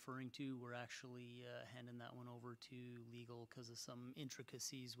you're referring to, we're actually handing that one over to legal because of some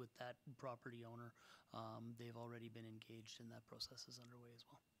intricacies with that property owner. They've already been engaged and that process is underway as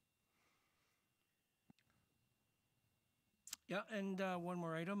well. Yeah, and one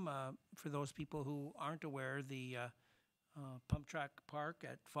more item. For those people who aren't aware, the Pump Track Park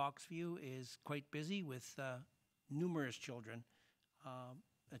at Foxview is quite busy with numerous children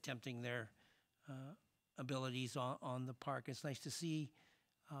attempting their abilities on the park. It's nice to see,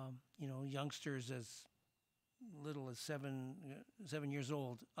 youngsters as little as 7 years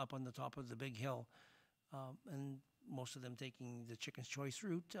old up on the top of the big hill, and most of them taking the Chicken's Choice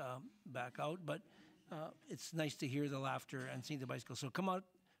route back out. But it's nice to hear the laughter and see the bicycle. So come out,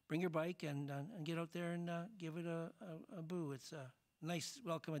 bring your bike, and get out there and give it a boo. It's a nice,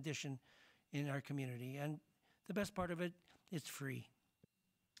 welcome addition in our community. And the best part of it, it's free.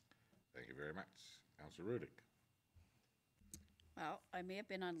 Thank you very much. Councillor Rudick. Well, I may have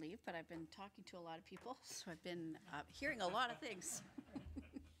been on leave, but I've been talking to a lot of people, so I've been hearing a lot of things.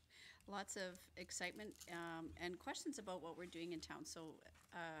 Lots of excitement and questions about what we're doing in town. So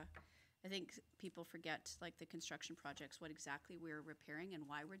I think people forget, like, the construction projects, what exactly we're repairing and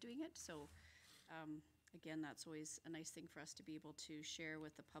why we're doing it. So again, that's always a nice thing for us to be able to share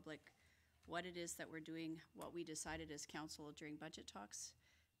with the public what it is that we're doing, what we decided as council during budget talks,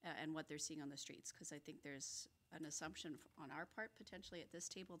 and what they're seeing on the streets. Because I think there's an assumption on our part, potentially at this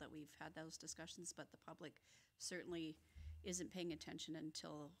table, that we've had those discussions, but the public certainly isn't paying attention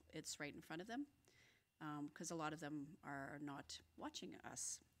until it's right in front of them. Because a lot of them are not watching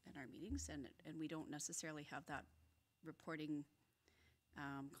us in our meetings, and we don't necessarily have that reporting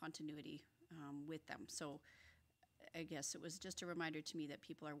continuity with them. So I guess it was just a reminder to me that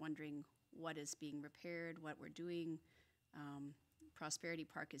people are wondering what is being repaired, what we're doing. Prosperity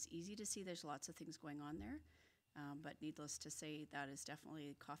Park is easy to see. There's lots of things going on there. But needless to say, that is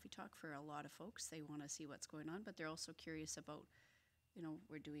definitely coffee talk for a lot of folks. They want to see what's going on, but they're also curious about,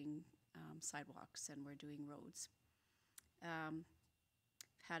 we're doing sidewalks and we're doing roads.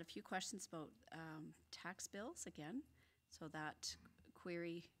 Had a few questions about tax bills again. So that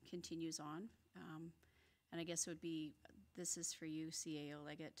query continues on. And I guess it would be, this is for you, CAO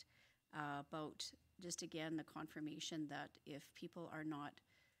Leggett, about just again the confirmation that if people are not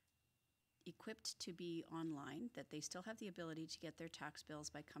equipped to be online, that they still have the ability to get their tax bills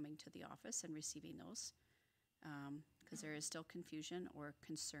by coming to the office and receiving those. Because there is still confusion or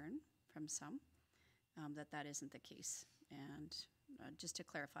concern from some that isn't the case. And just to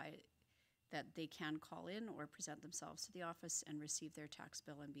clarify, that they can call in or present themselves to the office and receive their tax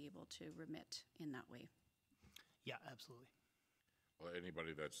bill and be able to remit in that way. Yeah, absolutely. Well,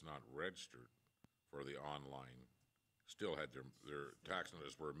 anybody that's not registered for the online still had their tax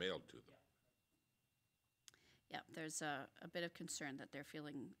notice were mailed to them. Yeah, there's a bit of concern that they're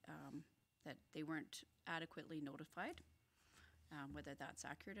feeling that they weren't adequately notified. Whether that's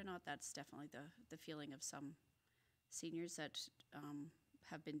accurate or not, that's definitely the feeling of some seniors that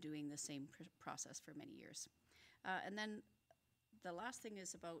have been doing the same process for many years. And then the last thing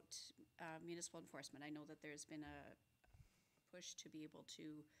is about municipal enforcement. I know that there's been a push to be able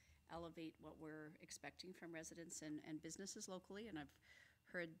to elevate what we're expecting from residents and businesses locally, and I've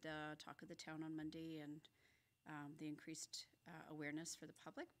heard the talk of the town on Monday and the increased awareness for the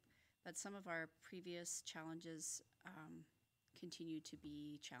public. But some of our previous challenges continue to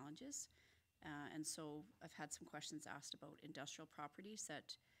be challenges. And so I've had some questions asked about industrial properties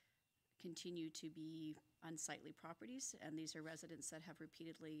that continue to be unsightly properties. And these are residents that have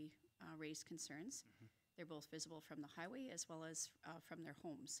repeatedly raised concerns. Mm-hmm. They're both visible from the highway as well as from their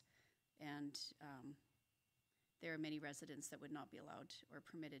homes. And there are many residents that would not be allowed or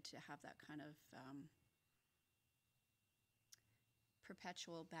permitted to have that kind of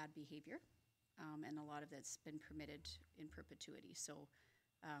perpetual bad behavior. And a lot of that's been permitted in perpetuity. So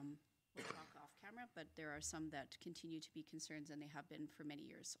we'll talk off camera, but there are some that continue to be concerns, and they have been for many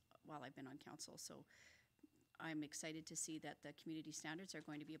years while I've been on council. So I'm excited to see that the community standards are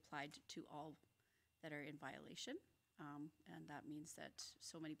going to be applied to all that are in violation. And that means that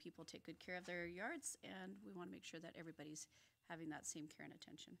so many people take good care of their yards, and we want to make sure that everybody's having that same care and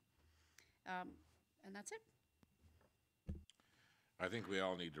attention. And that's it. I think we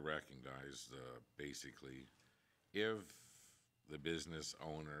all need to recognize, basically, if the business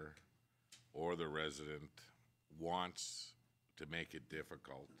owner or the resident wants to make it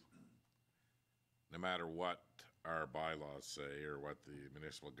difficult, no matter what our bylaws say or what the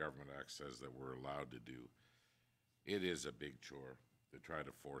Municipal Government Act says that we're allowed to do, it is a big chore to try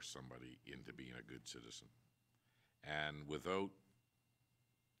to force somebody into being a good citizen. And without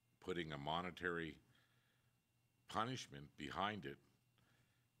putting a monetary punishment behind it,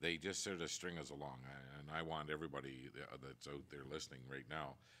 they just sort of string us along. And I want everybody that's out there listening right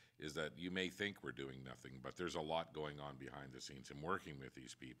now is that you may think we're doing nothing, but there's a lot going on behind the scenes and working with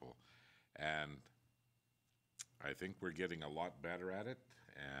these people. And I think we're getting a lot better at it.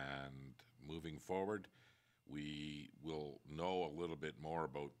 And moving forward, we will know a little bit more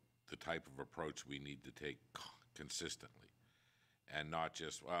about the type of approach we need to take consistently. And not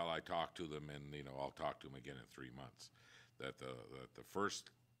just, well, I talked to them and, you know, I'll talk to them again in 3 months. That the first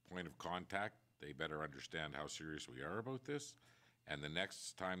point of contact, they better understand how serious we are about this. And the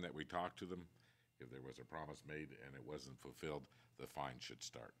next time that we talk to them, if there was a promise made and it wasn't fulfilled, the fine should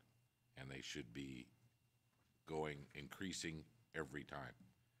start. And they should be increasing every time.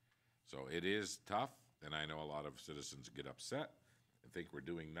 So it is tough, and I know a lot of citizens get upset and think we're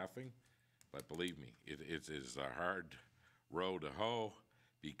doing nothing. But believe me, it is a hard row to hoe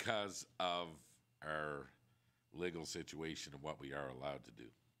because of our legal situation and what we are allowed to do.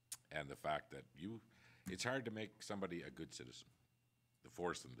 And the fact that it's hard to make somebody a good citizen, to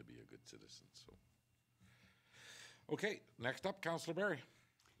force them to be a good citizen. So, okay, next up, Councillor Barry.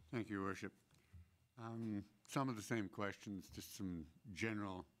 Thank you, Your Worship. Some of the same questions, just some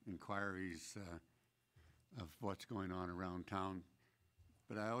general inquiries of what's going on around town.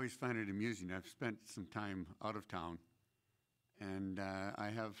 But I always find it amusing. I've spent some time out of town, and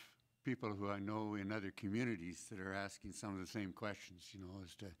I have people who I know in other communities that are asking some of the same questions, you know,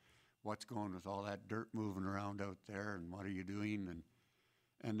 as to what's going with all that dirt moving around out there and what are you doing,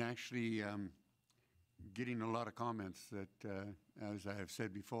 and actually getting a lot of comments that, as I have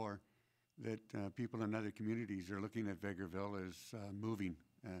said before, that people in other communities are looking at Vegreville as moving,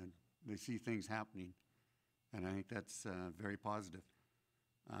 and they see things happening, and I think that's very positive.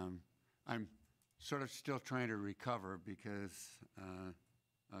 I'm sort of still trying to recover because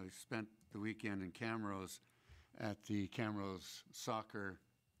I spent the weekend in Camrose at the Camrose Soccer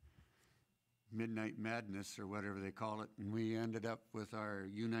Midnight Madness, or whatever they call it, and we ended up with our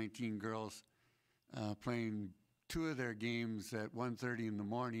U19 girls playing 2 of their games at 1:30 in the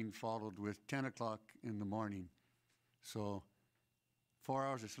morning, followed with 10 o'clock in the morning. So 4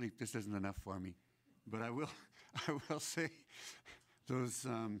 hours of sleep, this isn't enough for me. But I will say, those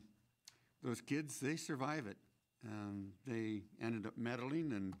kids, they survive it. They ended up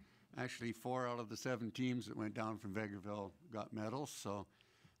medaling, and actually 4 out of the 7 teams that went down from Vegreville got medals. So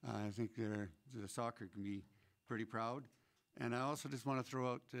I think the soccer can be pretty proud. And I also just want to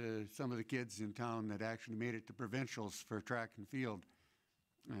throw out some of the kids in town that actually made it to provincials for track and field.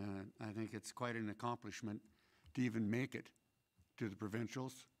 I think it's quite an accomplishment to even make it to the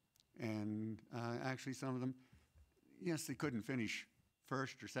provincials. And actually some of them, yes, they couldn't finish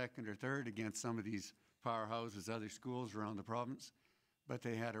first or second or third against some of these powerhouses, other schools around the province, but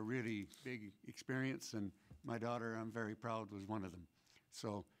they had a really big experience, and my daughter, I'm very proud, was one of them.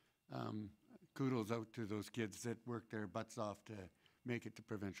 So kudos out to those kids that worked their butts off to make it to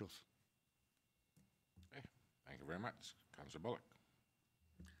provincials. Okay, thank you very much. Councillor Bullock.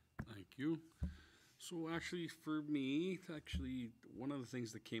 Thank you. So actually, for me, one of the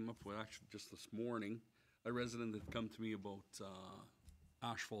things that came up with actually just this morning, a resident had come to me about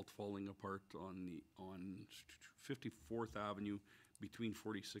asphalt falling apart on 54th Avenue between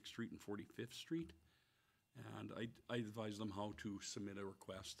 46th Street and 45th Street. And I advised them how to submit a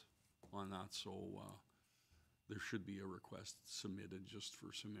request on that, so there should be a request submitted just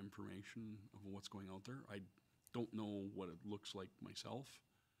for some information of what's going out there. I don't know what it looks like myself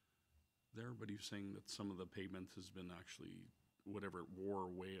there, but he's saying that some of the pavement has been actually, whatever, it wore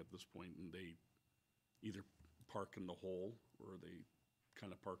away at this point, and they either park in the hole or they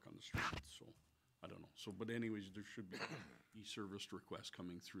kind of park on the street. So I don't know. So, but anyways, there should be e-service request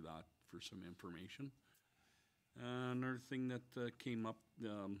coming through that for some information. Another thing that came up,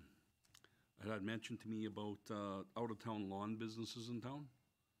 it had mentioned to me about out-of-town lawn businesses in town.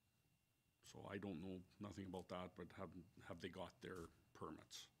 So I don't know nothing about that, but have they got their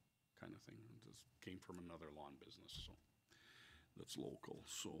permits, kind of thing. It just came from another lawn business, so that's local.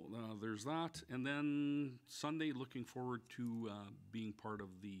 So there's that. And then Sunday, looking forward to being part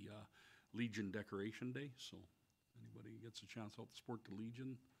of the Legion Decoration Day. So anybody gets a chance out to support the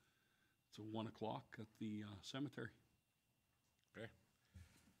Legion, it's at 1 o'clock at the cemetery. Okay.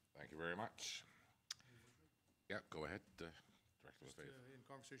 Thank you very much. Yeah, go ahead, Director Lefebvre. In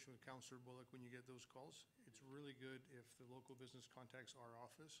conversation with Councillor Bullock, when you get those calls, it's really good if the local business contacts our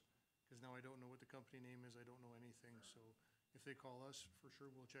office, because now I don't know what the company name is, I don't know anything, so if they call us, for sure,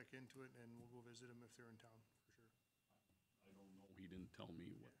 we'll check into it and we'll go visit them if they're in town, for sure. I don't know, he didn't tell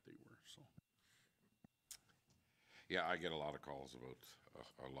me what they were, so. Yeah, I get a lot of calls about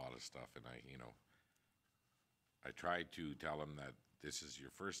a lot of stuff, and I try to tell them that this is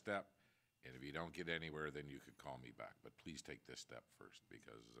your first step, and if you don't get anywhere, then you could call me back. But please take this step first,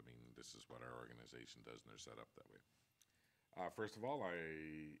 because, I mean, this is what our organization does, and they're set up that way. First of all, I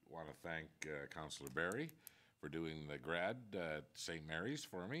want to thank Councillor Barry for doing the grad at St. Mary's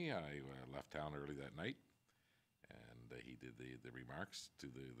for me. I left town early that night, and he did the remarks to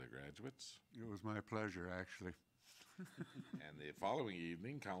the graduates. It was my pleasure, actually. And the following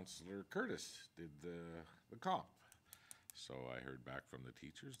evening, Councillor Curtis did the comp. So I heard back from the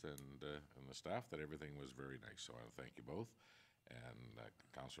teachers and the staff that everything was very nice. So I want to thank you both. And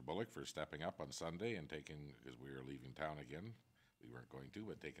Councillor Bullock for stepping up on Sunday and taking, because we were leaving town again. We weren't going to,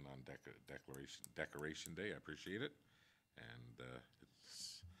 but taking on Decoration Day. I appreciate it. And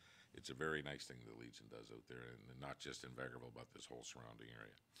it's a very nice thing the Legion does out there, and not just in Vegreville, but this whole surrounding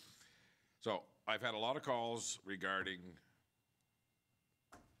area. So I've had a lot of calls regarding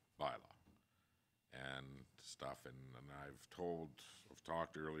bylaw and stuff, and I've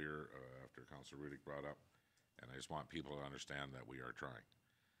talked earlier after Councillor Rudick brought up, and I just want people to understand that we are trying.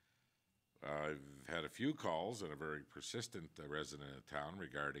 I've had a few calls and a very persistent resident of town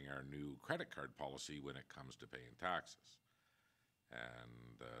regarding our new credit card policy when it comes to paying taxes,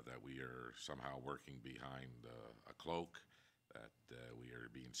 and that we are somehow working behind a cloak, that we are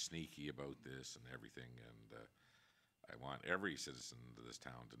being sneaky about this and everything, and I want every citizen of this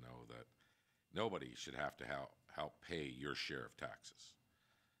town to know that nobody should have to help pay your share of taxes.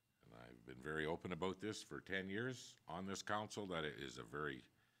 And I've been very open about this for 10 years on this council, that it is a very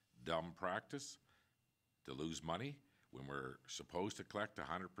dumb practice to lose money when we're supposed to collect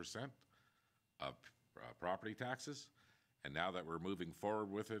 100% of property taxes. And now that we're moving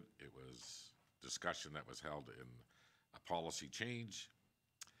forward with it, it was discussion that was held in a policy change,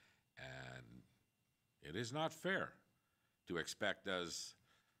 and it is not fair to expect us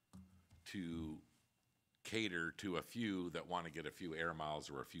to cater to a few that want to get a few air miles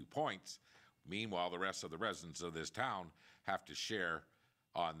or a few points. Meanwhile, the rest of the residents of this town have to share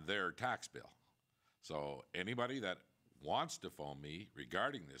on their tax bill. So anybody that wants to phone me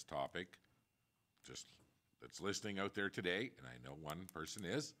regarding this topic, just that's listening out there today, and I know one person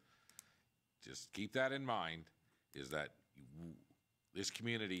is, just keep that in mind, is that this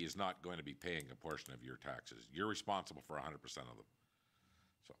community is not going to be paying a portion of your taxes. You're responsible for 100% of them.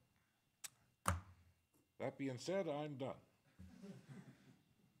 So, that being said, I'm done.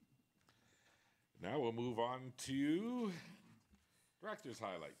 Now we'll move on to Director's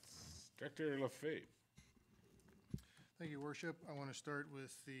Highlights. Director Lefebvre. Thank you, Worship. I want to start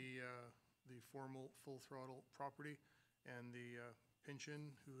with the formal full throttle property and the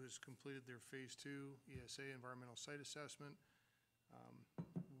Pinchin, who has completed their Phase 2 ESA Environmental Site Assessment.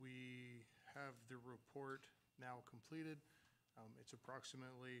 We have the report now completed. It's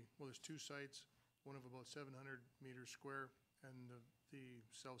approximately, well, there's two sites, one of about 700 meters square, and the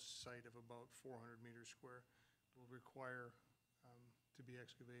south site of about 400 meters square will require to be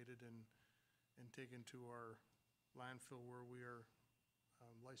excavated and taken to our landfill, where we are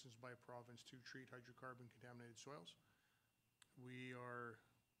licensed by province to treat hydrocarbon contaminated soils. We are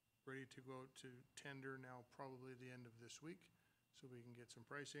ready to go out to tender now, probably the end of this week, so we can get some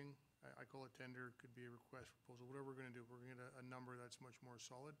pricing. I call it tender, could be a request proposal, whatever we're going to do. We're going to get a number that's much more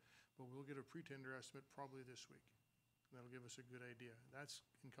solid, but we'll get a pre-tender estimate probably this week. That'll give us a good idea. That's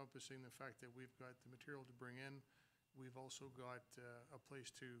encompassing the fact that we've got the material to bring in. We've also got a place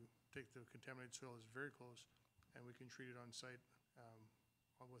to take the contaminated soil is very close, and we can treat it on site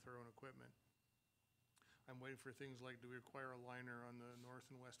with our own equipment. I'm waiting for things like, do we require a liner on the north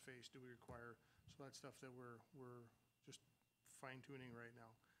and west face? Do we require, so that's stuff that we're just fine tuning right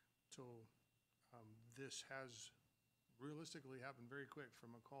now. So This has realistically happened very quick,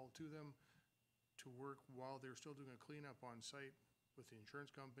 from a call to them to work while they're still doing a cleanup on site with the insurance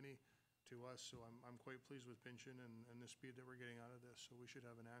company to us. So I'm quite pleased with Pinchin and the speed that we're getting out of this. So we should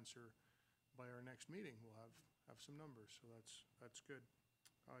have an answer by our next meeting. We'll have some numbers, so that's good.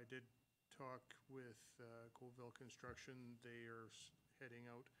 I did talk with Colville Construction. They are heading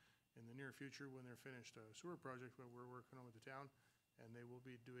out in the near future when they're finished a sewer project that we're working on with the town, and they will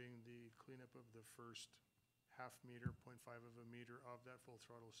be doing the cleanup of the first half meter, 0.5 of a meter of that full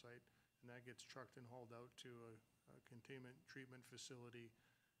throttle site, and that gets trucked and hauled out to a containment treatment facility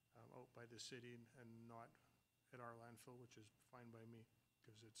out by the city and not at our landfill, which is fine by me,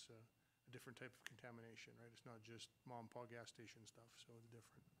 because it's a different type of contamination, right? It's not just mom and pop gas station stuff, so it's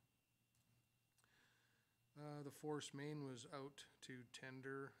different. The force main was out to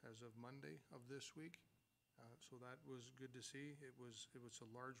tender as of Monday of this week, so that was good to see. It was a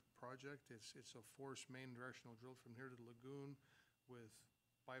large project. It's a force main directional drill from here to the lagoon with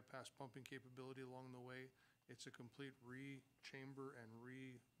bypass pumping capability along the way. It's a complete re-chamber and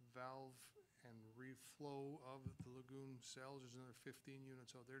re-valve and reflow of the lagoon cells. There's another 15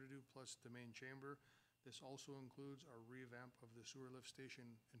 units out there to do, plus the main chamber. This also includes a revamp of the sewer lift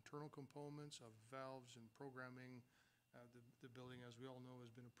station internal components of valves and programming. The building, as we all know,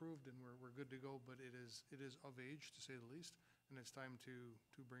 has been approved and we're good to go, but it is of age, to say the least, and it's time to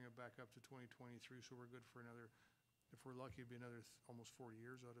bring it back up to 2023, so we're good for another, if we're lucky, it'll be another almost 40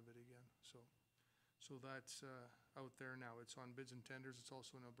 years out of it again. So that's out there now. It's on bids and tenders. It's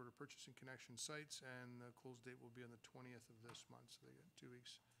also in Alberta Purchasing Connection sites, and the close date will be on the 20th of this month, so they got 2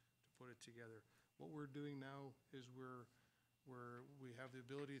 weeks to put it together. What we're doing now is we have the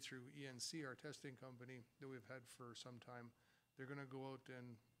ability through ENC, our testing company that we've had for some time. They're gonna go out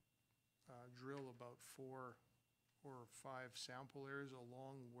and drill about 4 or 5 sample areas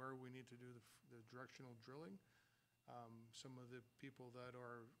along where we need to do the directional drilling. Some of the people that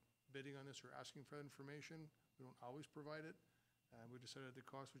are bidding on this are asking for that information. We don't always provide it. We decided the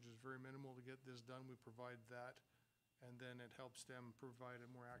cost, which is very minimal to get this done, we provide that. And then it helps them provide a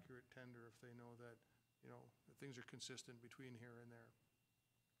more accurate tender if they know that, that things are consistent between here and there.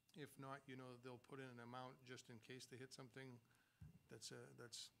 If not, they'll put in an amount just in case they hit something that's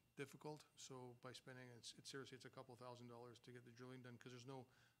difficult. So by spending, it's seriously, it's a couple $1,000s to get the drilling done, because there's no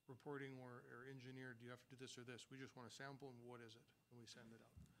reporting or engineer, do you have to do this or this? We just want a sample, and what is it? And we send it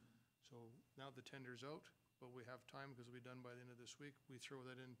out. So now the tender's out, but we have time because it'll be done by the end of this week. We throw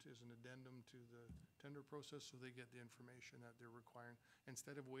that in as an addendum to the tender process, so they get the information that they're requiring,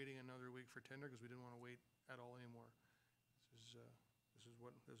 instead of waiting another week for tender, because we didn't want to wait at all anymore. This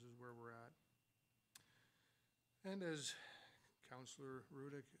is where we're at. And as Councillor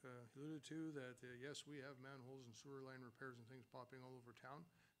Rudick alluded to, that yes, we have manholes and sewer line repairs and things popping all over town.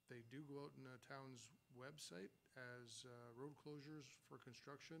 They do go out in the town's website as road closures for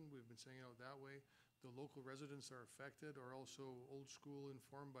construction. We've been sending it out that way. The local residents that are affected are also old school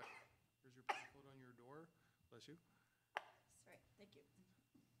informed by, here's your pamphlet on your door. Bless you. That's right, thank you.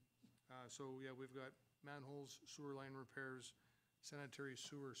 So yeah, we've got manholes, sewer line repairs, sanitary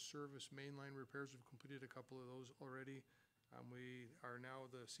sewer service mainline repairs. We've completed a couple of those already. We are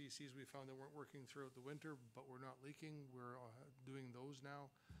now, the CCs we found that weren't working throughout the winter, but we're not leaking. We're doing those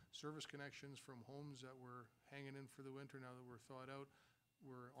now. Service connections from homes that were hanging in for the winter, now that we're thawed out,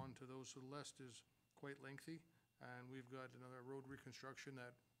 we're onto those. So the list is quite lengthy, and we've got another road reconstruction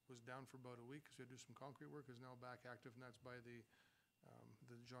that was down for about a week because we had to do some concrete work, is now back active, and that's by the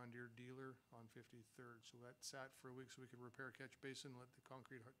John Deere dealer on 53rd. So that sat for a week so we could repair catch basin, let the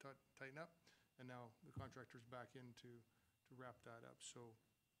concrete tighten up, and now the contractor's back in to wrap that up. So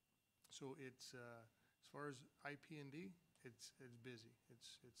it's as far as IP&D, it's busy.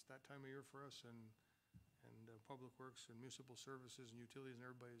 It's that time of year for us, and Public Works and Municipal Services and Utilities and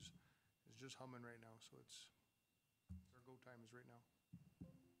everybody's is just humming right now. So it's our go time is right now.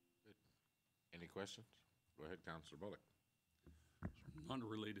 Good. Any questions? Go ahead, Councillor Bullock. Not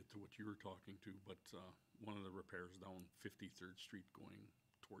related to what you were talking to, but one of the repairs down 53rd Street going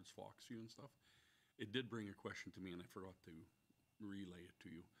towards Foxview and stuff, it did bring a question to me, and I forgot to relay it to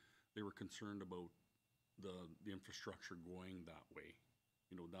you. They were concerned about the infrastructure going that way,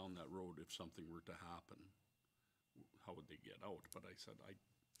 down that road. If something were to happen, how would they get out? But I said,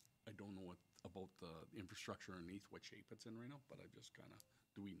 I don't know about the infrastructure underneath, what shape it's in right now, but I just kind of,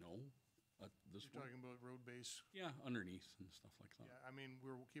 do we know at this You're point? talking about road base? Yeah, underneath and stuff like that. Yeah, I mean,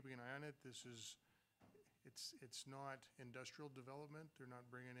 we're keeping an eye on it. It's not industrial development. They're not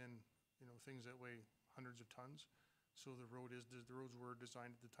bringing in, things that weigh hundreds of tons. So the roads were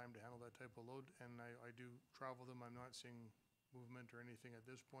designed at the time to handle that type of load, and I do travel them. I'm not seeing movement or anything at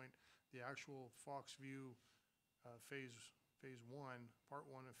this point. The actual Foxview phase one, part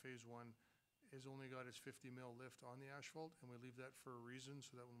one of phase one, has only got its 50 mil lift on the asphalt, and we leave that for a reason,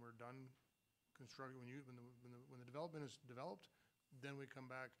 so that when we're done constructing, when the development is developed, then we come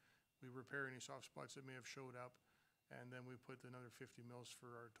back, we repair any soft spots that may have showed up, and then we put another 50 mils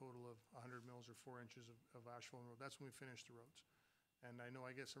for our total of 100 mils or 4 inches of asphalt road. That's when we finish the roads. And I know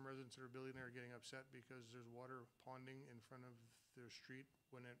I get some residents that are building there getting upset because there's water ponding in front of their street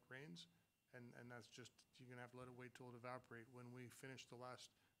when it rains. And that's just, you're gonna have to let it wait till it evaporate. When we finish the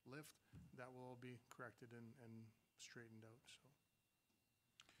last lift, that will all be corrected and straightened out, so.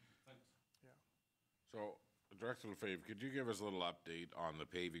 Thanks. Yeah. So, Director Lefebvre, could you give us a little update on the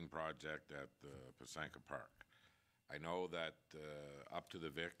paving project at the Pasanka Park? I know that up to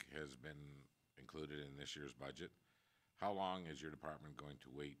the Vic has been included in this year's budget. How long is your department going to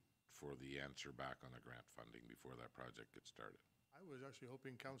wait for the answer back on the grant funding before that project gets started? I was actually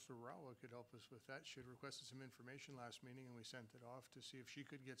hoping Councillor Rawa could help us with that. She had requested some information last meeting, and we sent it off to see if she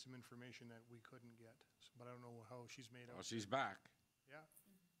could get some information that we couldn't get. But I don't know how she's made out. Well, she's back. Yeah.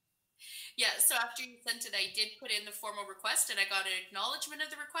 Yeah, so after you sent it, I did put in the formal request, and I got an acknowledgement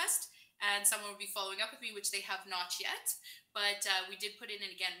of the request, and someone would be following up with me, which they have not yet. But we did put it in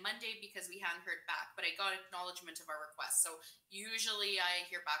again Monday because we hadn't heard back, but I got acknowledgement of our request. So usually I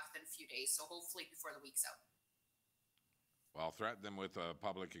hear back within a few days, so hopefully before the week's out. Well, threaten them with a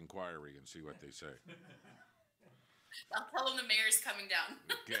public inquiry and see what they say. I'll tell them the mayor's coming down.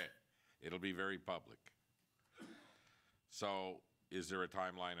 Okay, it'll be very public. So, is there a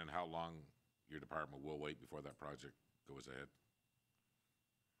timeline on how long your department will wait before that project goes ahead?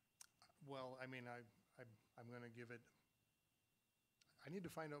 Well, I mean, I'm gonna give it, I need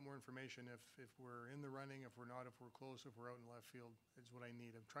to find out more information if we're in the running, if we're not, if we're close, if we're out in left field, is what I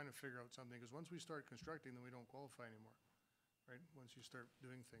need. I'm trying to figure out something, because once we start constructing, then we don't qualify anymore, right? Once you start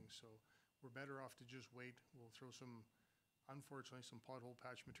doing things, so we're better off to just wait. We'll throw some, unfortunately, some pothole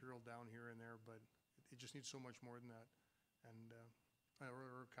patch material down here and there, but it just needs so much more than that. And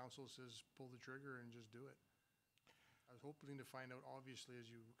our council says, pull the trigger and just do it. I was hoping to find out, obviously,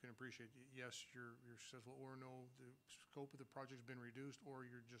 as you can appreciate, yes, you're successful, or no, the scope of the project's been reduced, or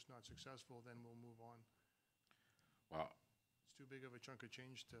you're just not successful, then we'll move on. Well, It's too big of a chunk of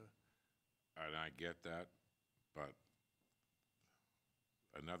change to, and I get that, but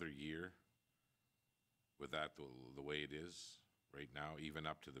another year with that the way it is right now, even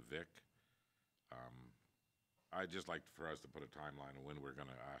up to the Vic, I'd just like for us to put a timeline on when we're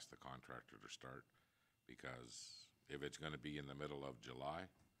gonna ask the contractor to start, because if it's gonna be in the middle of July,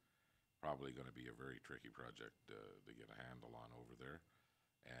 probably gonna be a very tricky project to get a handle on over there.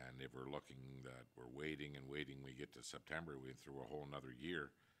 And if we're looking that we're waiting and waiting, we get to September, we through a whole nother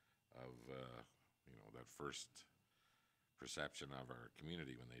year of, you know, that first perception of our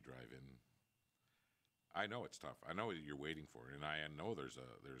community when they drive in. I know it's tough. I know what you're waiting for, and I know there's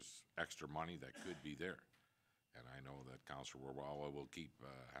extra money that could be there. And I know that Councilor Warwalla will keep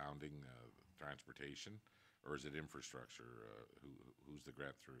hounding transportation, or is it infrastructure? Who's the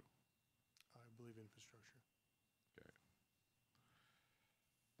grant through? I believe, infrastructure. Okay.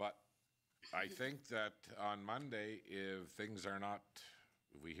 But I think that on Monday, if things are not,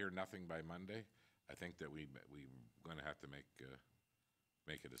 if we hear nothing by Monday, I think that we're going to have to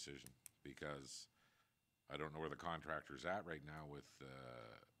make a decision, because I don't know where the contractor's at right now with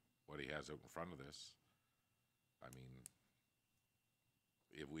what he has out in front of this. I mean,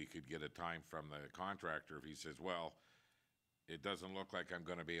 if we could get a time from the contractor, if he says, well, it doesn't look like I'm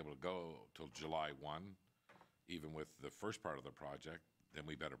gonna be able to go till July 1, even with the first part of the project, then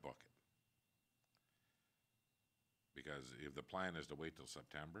we better book it. Because if the plan is to wait till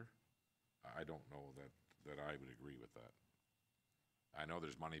September, I don't know that I would agree with that. I know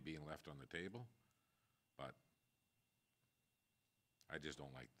there's money being left on the table, but I just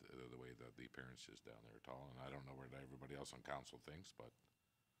don't like the way that the appearance is down there at all, and I don't know what everybody else on council thinks, but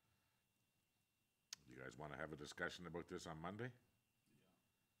you guys want to have a discussion about this on Monday?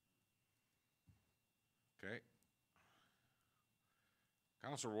 Yeah. Okay.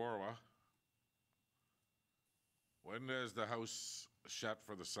 Councilor Warwa, when does the house shut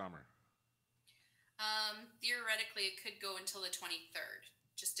for the summer? Theoretically, it could go until the 23rd.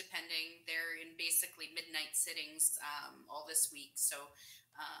 Just depending. They're in basically midnight sittings all this week. So,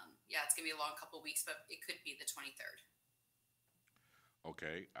 yeah, it's going to be a long couple of weeks, but it could be the 23rd.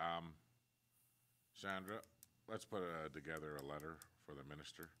 Okay. Sandra, let's put together a letter for the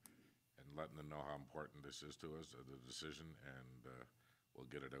minister and letting them know how important this is to us, the decision, and we'll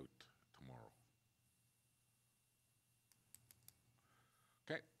get it out tomorrow.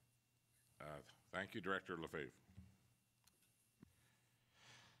 Okay. Thank you, Director Lefebvre.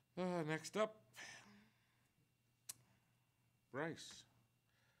 Next up, Bryce.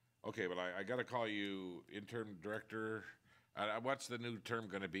 Okay, but I gotta call you interim director. What's the new term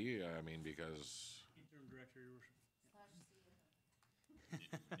gonna be? I mean, because Interim director, your worship.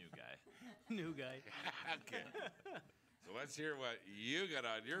 New guy. New guy. okay. So let's hear what you got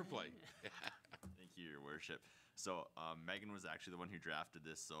on your plate. Thank you, Your Worship. So Megan was actually the one who drafted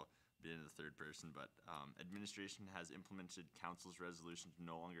this, so being the third person, but administration has implemented council's resolution to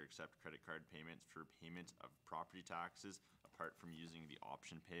no longer accept credit card payments for payment of property taxes apart from using the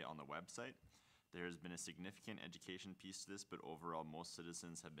option pay on the website. There has been a significant education piece to this, but overall most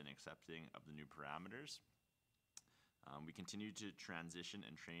citizens have been accepting of the new parameters. We continue to transition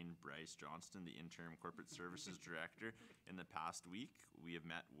and train Bryce Johnston, the interim corporate services director. In the past week, we have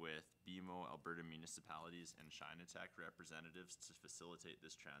met with BMO, Alberta municipalities, and Chinatech representatives to facilitate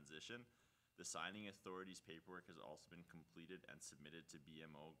this transition. The signing authority's paperwork has also been completed and submitted to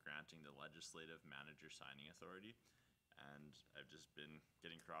BMO, granting the legislative manager signing authority. And I've just been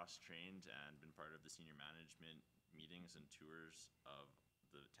getting cross-trained and been part of the senior management meetings and tours of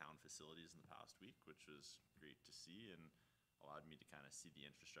the town facilities in the past week, which was great to see and allowed me to kind of see the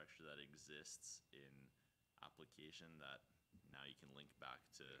infrastructure that exists in application that now you can link back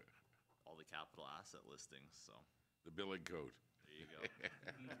to all the capital asset listings. So The billing code. there you go.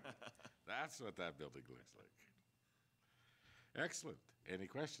 That's what that building looks like. Excellent. Any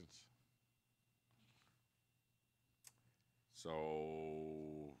questions? So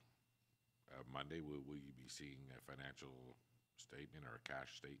Monday, will you be seeing a financial statement or a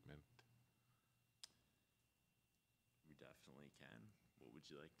cash statement? We definitely can. What would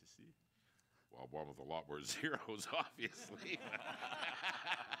you like to see? Well, one with a lot more zeros, obviously.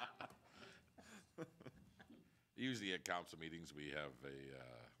 Usually at council meetings, we have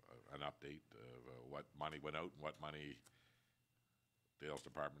an update of what money went out and what money Dale's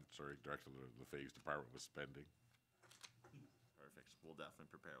department, Director of the Phase Department was spending. Perfect. We'll definitely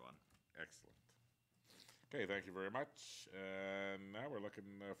prepare one. Excellent. Okay, thank you very much. And now we're looking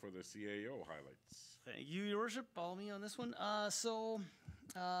for the CAO highlights. Thank you, Your Worship. Follow me on this one.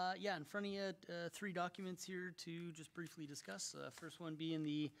 Yeah, in front of you, 3 documents here to just briefly discuss. First one being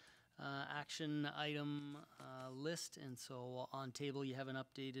the action item list. And so on table, you have an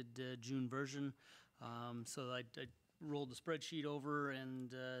updated June version. So I rolled the spreadsheet over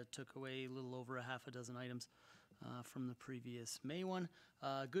and took away a little over a half a dozen items from the previous May one.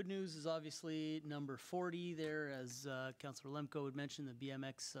 Good news is obviously number 40 there, as Councillor Lemko had mentioned, the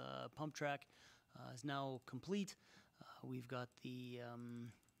BMX pump track is now complete. We've got the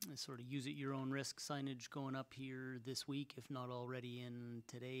sort of use at your own risk signage going up here this week, if not already in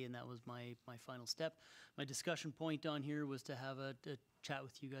today, and that was my final step. My discussion point on here was to have a chat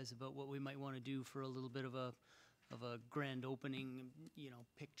with you guys about what we might want to do for a little bit of a grand opening,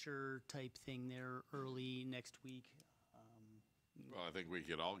 picture type thing there early next week. Well, I think we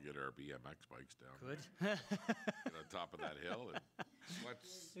could all get our BMX bikes down. Good. Get on top of that hill and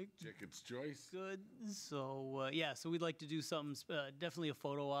what's chicken's choice. Good. So so we'd like to do something, definitely a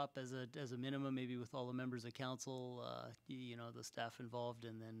photo op as a minimum, maybe with all the members of council, the staff involved,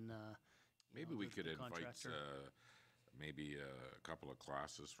 and then Maybe we could the invite contractor. maybe a couple of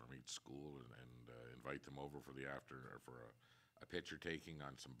classes from each school and invite them over for the after, or for a picture taking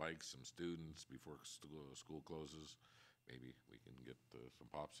on some bikes, some students before school closes. Maybe we can get some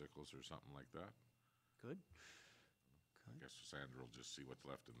popsicles or something like that. Good. I guess Sandra will just see what's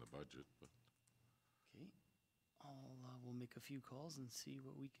left in the budget, but Okay. We'll make a few calls and see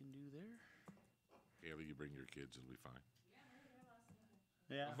what we can do there. Kaylee, you bring your kids, it'll be fine.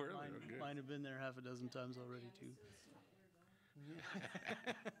 Yeah, Oh, really? Okay. mine have been there half a dozen times already too.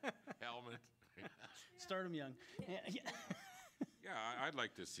 Helmet. Start them young. Yeah, I'd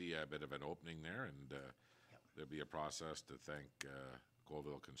like to see a bit of an opening there, and there'll be a process to thank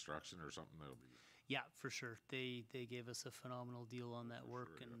Colville Construction or something. That'll be. Yeah, for sure. They gave us a phenomenal deal on that work,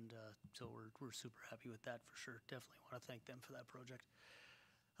 sure, yeah. and so we're super happy with that for sure. Definitely want to thank them for that project.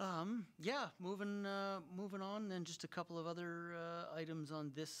 Moving on, then just a couple of other items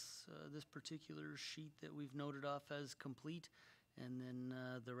on this particular sheet that we've noted off as complete, and then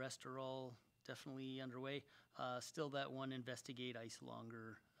the rest are all definitely underway. Still that one investigate ice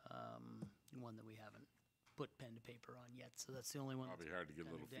longer one that we haven't put pen to paper on yet, so that's the only one. Probably hard to get a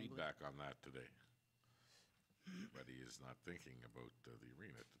kinda little dangling. feedback on that today. Everybody is not thinking about the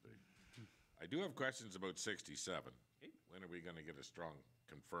arena today. I do have questions about 67. When are we going to get a strong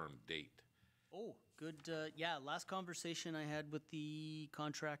confirmed date? Oh, good. Last conversation I had with the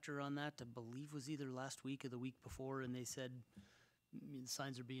contractor on that, I believe was either last week or the week before, and they said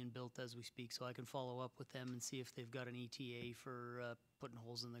signs are being built as we speak, so I can follow up with them and see if they've got an ETA for putting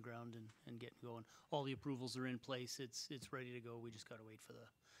holes in the ground and getting going. All the approvals are in place. It's ready to go. We just got to wait for the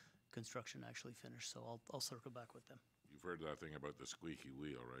construction to actually finish. So I'll circle back with them. You've heard that thing about the squeaky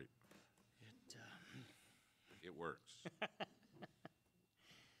wheel, right? It works.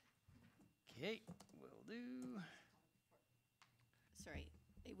 Okay, will do. Sorry,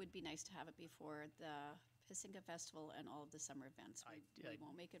 it would be nice to have it before the Pacinga Festival and all of the summer events. We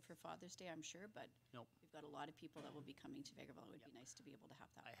won't make it for Father's Day, I'm sure, but Nope. we've got a lot of people that will be coming to Vegreville. It would be nice to be able to have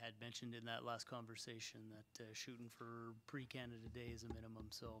that. I had mentioned in that last conversation that shooting for pre-Canada Day is a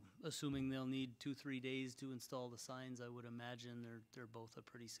minimum. So assuming they'll need 2-3 days to install the signs, I would imagine they're both a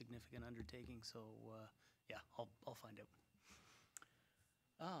pretty significant undertaking. So yeah, I'll find out.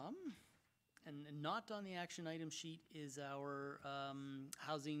 And not on the action item sheet is our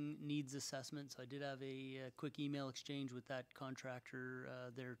housing needs assessment. So I did have a quick email exchange with that contractor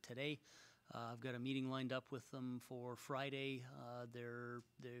there today. I've got a meeting lined up with them for Friday.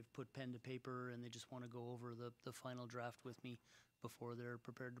 They've put pen to paper and they just want to go over the final draft with me before they're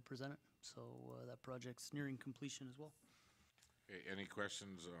prepared to present it. So that project's nearing completion as well. Okay, any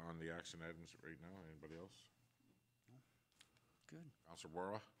questions on the action items right now? Anybody else? Good. Councilor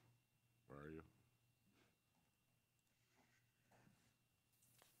Borra, where are you?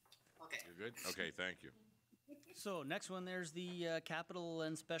 Okay. You're good? Okay, thank you. So next one, there's the capital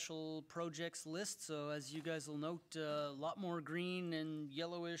and special projects list. So as you guys will note, a lot more green and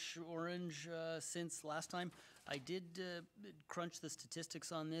yellowish orange since last time. I did crunch the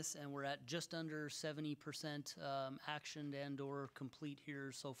statistics on this, and we're at just under 70% actioned and or complete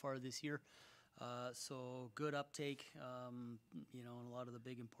here so far this year. So good uptake, you know, and a lot of the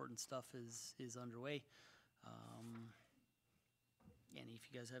big important stuff is underway. And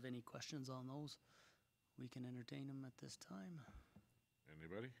if you guys have any questions on those, we can entertain them at this time.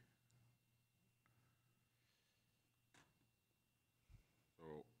 Anybody?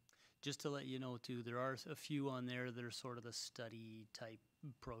 So, Just to let you know too, there are a few on there that are sort of the study type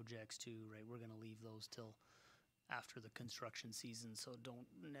projects too, right? We're gonna leave those till after the construction season, so don't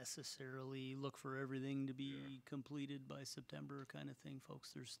necessarily look for everything to be completed by September kind of thing,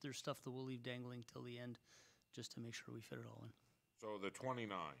 folks. There's stuff that we'll leave dangling till the end, just to make sure we fit it all in. so the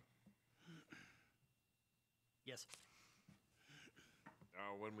 29. Yes.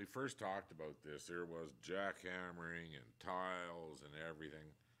 Now, when we first talked about this, there was jackhammering and tiles and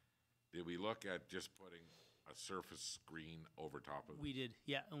everything. Did we look at just putting a surface screen over top of it? We did,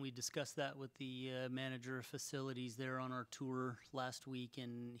 yeah, and we discussed that with the manager of facilities there on our tour last week,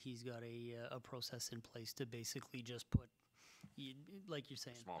 and he's got a process in place to basically just put, like you're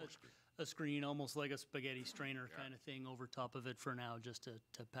saying, Smaller screen. a screen almost like a spaghetti strainer Yeah. kind of thing over top of it for now, just to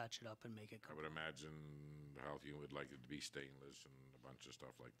patch it up and make it I come. would imagine health you would like it to be stainless and a bunch of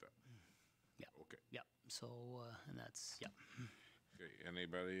stuff like that. Yeah. Okay. Yeah, so, and that's, yeah. Okay,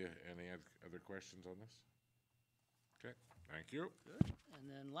 anybody, any other questions on this? Okay, thank you. Good. And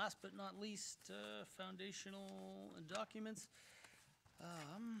then last but not least, foundational documents.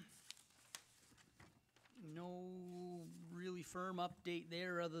 No really firm update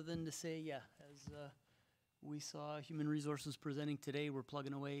there other than to say, yeah, as we saw Human Resources presenting today, we're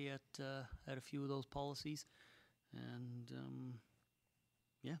plugging away at a few of those policies. And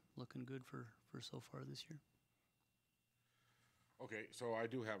yeah, looking good for so far this year. Okay, so I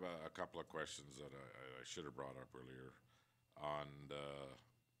do have a couple of questions that I should have brought up earlier on,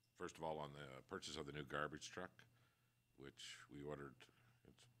 first of all, on the purchase of the new garbage truck, which we ordered,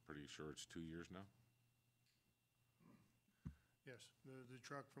 it's pretty sure it's 2 years now. Yes, the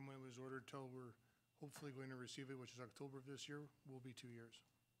truck from when it was ordered till we're hopefully going to receive it, which is October of this year, will be 2 years.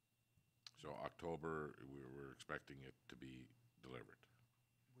 So October, we're expecting it to be delivered,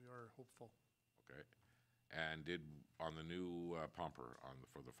 We are hopeful. okay? And on the new pumper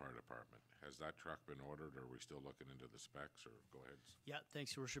for the fire department, has that truck been ordered, or are we still looking into the specs, or go ahead? Yeah,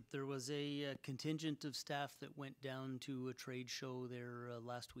 thanks, Your Worship. There was a contingent of staff that went down to a trade show there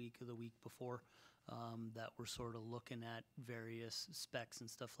last week or the week before that were sort of looking at various specs and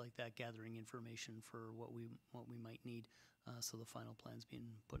stuff like that, gathering information for what we might need. So the final plan's being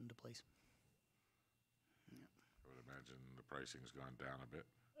put into place. Yeah. I would imagine the pricing's gone down a bit.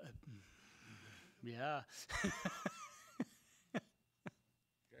 Yeah.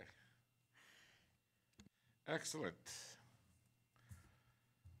 Okay. Excellent.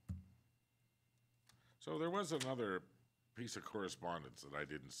 So there was another piece of correspondence that I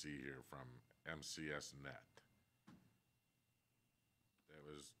didn't see here from MCS Net. That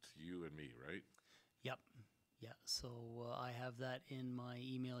was to you and me, right? Yep. Yeah, so I have that in my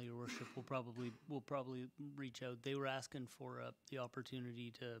email, Your Worship. We'll probably reach out. They were asking for the opportunity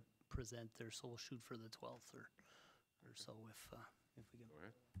to present their sole shoot for the 12th or so if we can. Go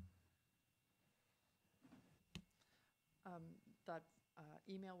ahead. That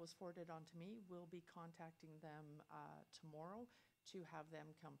email was forwarded on to me. We'll be contacting them tomorrow to have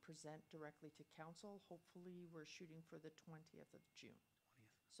them come present directly to council. Hopefully, we're shooting for the 20th of June.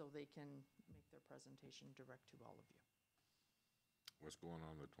 So they can make their presentation direct to all of you. What's going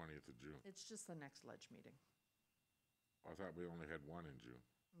on the 20th of June? It's just the next ledge meeting. I thought we only had one in June.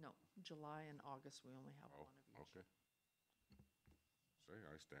 No, July and August, we only have Oh, one of each. okay. Say,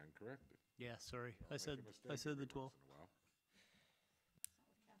 I stand corrected. Yeah, sorry. I'll I make said a mistake the every 12th. once in a while.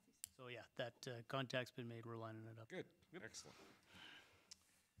 So yeah, that contact's been made. We're lining it up. Good, excellent.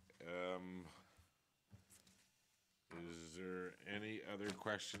 Is there any other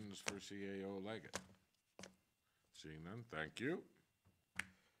questions for CAO Leggett? Seeing none, thank you.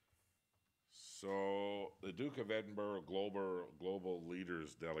 So the Duke of Edinburgh Global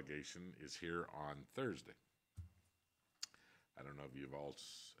Leaders Delegation is here on Thursday. I don't know if you've all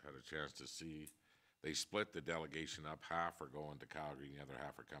had a chance to see. They split the delegation up. Half are going to Calgary and the other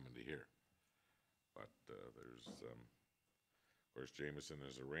half are coming to here. But there's, of course, Jameson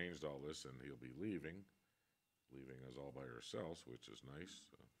has arranged all this and he'll be leaving us all by ourselves, which is nice,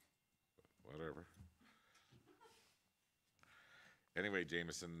 but whatever. Anyway,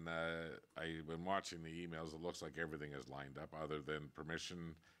 Jameson, I've been watching the emails. It looks like everything is lined up other than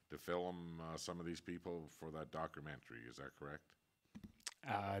permission to film some of these people for that documentary. Is that correct?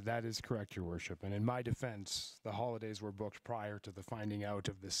 That is correct, Your Worship. And in my defense, the holidays were booked prior to the finding out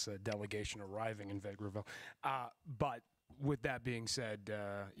of this delegation arriving in Vegreville. But with that being said,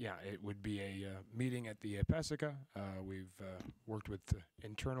 yeah, it would be a meeting at the Pesica. We've worked with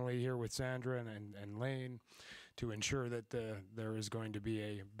internally here with Sandra and Lane to ensure that there is going to be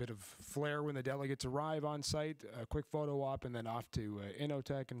a bit of flair when the delegates arrive on site, a quick photo op, and then off to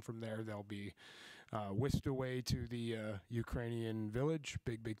Inotech, and from there they'll be whisked away to the Ukrainian village.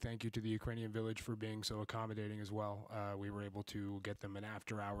 Big thank you to the Ukrainian village for being so accommodating as well. We were able to get them an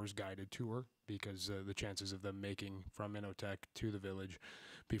after-hours guided tour because the chances of them making from Inotech to the village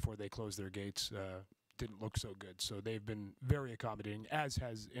before they close their gates didn't look so good. So they've been very accommodating, as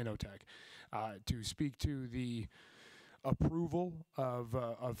has Inotech. To speak to the approval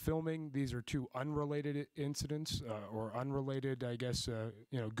of filming, these are two unrelated incidents or unrelated, I guess,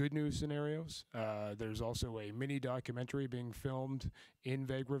 good news scenarios. There's also a mini documentary being filmed in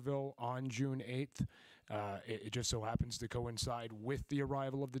Vegreville on June 8th. It just so happens to coincide with the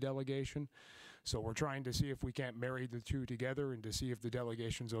arrival of the delegation. So we're trying to see if we can't marry the two together and to see if the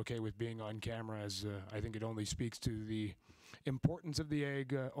delegation's okay with being on camera, as I think it only speaks to the importance of the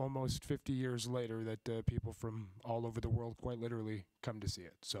egg almost 50 years later that people from all over the world quite literally come to see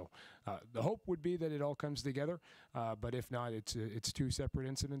it. So the hope would be that it all comes together, but if not, it's two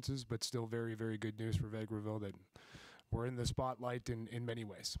separate incidences, but still very, very good news for Vegreville that we're in the spotlight in many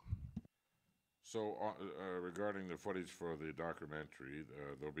ways. So regarding the footage for the documentary,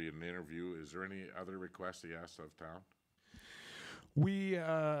 there'll be an interview. Is there any other requests he asked of town? We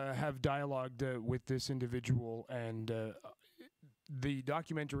have dialogued with this individual, and the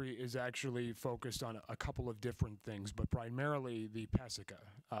documentary is actually focused on a couple of different things, but primarily the Pesica.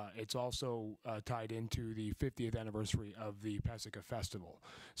 It's also tied into the 50th anniversary of the Pesica Festival.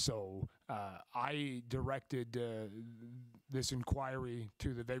 So I directed this inquiry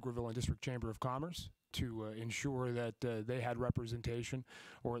to the Vegreville and District Chamber of Commerce to ensure that they had representation,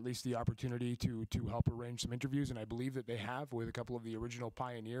 or at least the opportunity to help arrange some interviews, and I believe that they have with a couple of the original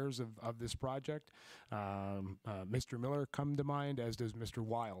pioneers of this project. Mr. Miller come to mind, as does Mr.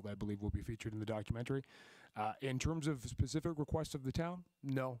 Wild, I believe will be featured in the documentary. In terms of specific requests of the town,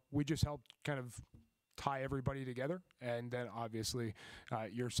 no, we just helped kind of tie everybody together, and then obviously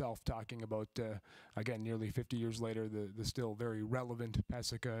yourself talking about, again, nearly 50 years later, the still very relevant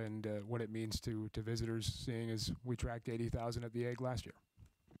Pesica and what it means to visitors, seeing as we tracked 80,000 at the egg last year.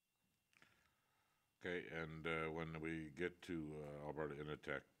 Okay, and when we get to Alberta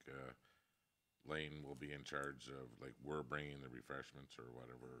Inotech, Lane will be in charge of, like, we're bringing the refreshments or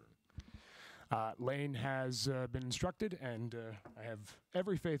whatever. Lane has been instructed, and I have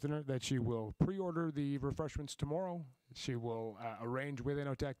every faith in her that she will pre-order the refreshments tomorrow. She will arrange with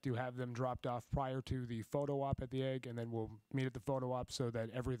Inotech to have them dropped off prior to the photo op at the egg, and then we'll meet at the photo op so that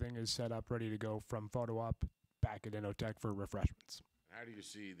everything is set up, ready to go from photo op back at Inotech for refreshments. How do you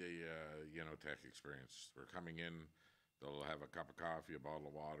see the Inotech experience? We're coming in, they'll have a cup of coffee, a bottle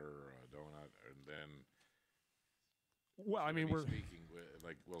of water, a donut, and then... Well, I mean, we're speaking with,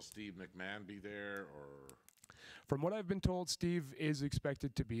 like, will Steve McMahon be there, or? From what I've been told, Steve is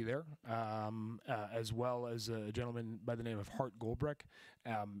expected to be there, as well as a gentleman by the name of Hart Goldbreck.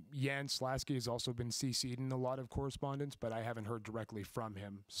 Jan Slasky has also been CC'd in a lot of correspondence, but I haven't heard directly from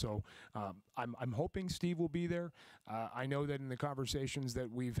him. So I'm hoping Steve will be there. I know that in the conversations that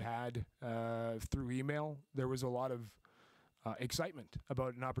we've had through email, there was a lot of excitement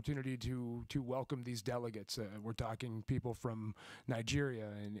about an opportunity to welcome these delegates. We're talking people from Nigeria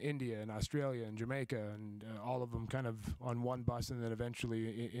and India and Australia and Jamaica, and all of them kind of on one bus and then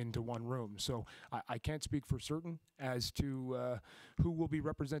eventually into one room. So I can't speak for certain as to who will be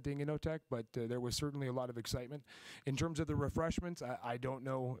representing Innotech, but there was certainly a lot of excitement. In terms of the refreshments, I don't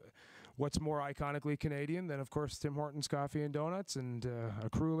know what's more iconically Canadian than, of course, Tim Hortons coffee and donuts and a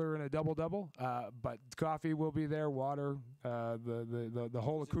cruller and a double-double. But coffee will be there, water, the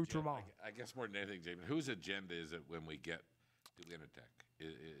whole accoutrement. I guess more than anything, Jamie, whose agenda is it when we get to Innotech?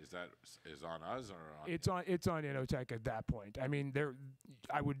 Is that on us or on? It's on Innotech at that point. I mean,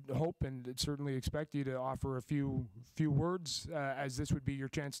 I would hope and certainly expect you to offer a few words, as this would be your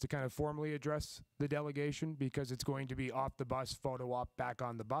chance to kind of formally address the delegation, because it's going to be off the bus, photo op, back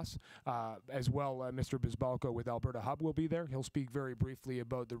on the bus. As well, Mr. Bisbalco with Alberta Hub will be there. He'll speak very briefly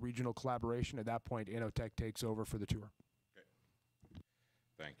about the regional collaboration. At that point, Innotech takes over for the tour. Okay.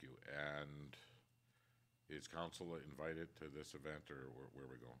 Thank you. And is council invited to this event, or where are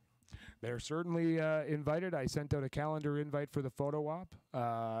we going? They're certainly invited. I sent out a calendar invite for the photo op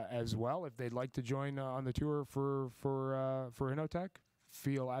as well. If they'd like to join on the tour for Innotech,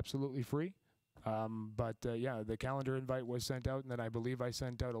 feel absolutely free. But yeah, the calendar invite was sent out, and then I believe I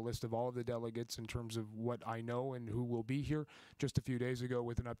sent out a list of all of the delegates in terms of what I know and who will be here just a few days ago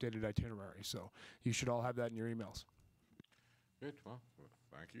with an updated itinerary. So you should all have that in your emails. Good. Well,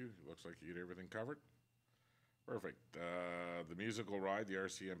 thank you. Looks like you get everything covered. Perfect. The musical ride, the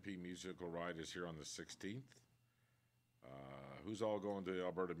RCMP musical ride, is here on the 16th. Who's all going to the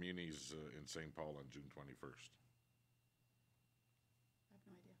Alberta Munis in St. Paul on June 21st?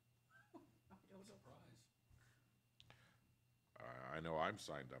 I have no idea. I don't know. I know I'm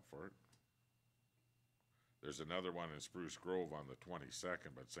signed up for it. There's another one in Spruce Grove on the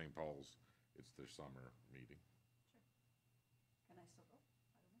 22nd, but St. Paul's, it's their summer meeting. Can I still go?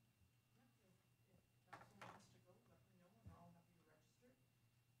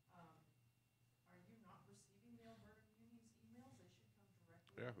 I don't know. Are you not receiving the Alberta Munis emails? They should come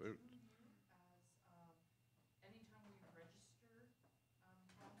directly Yeah, to you as, anytime we register,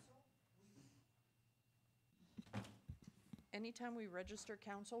 council, anytime we register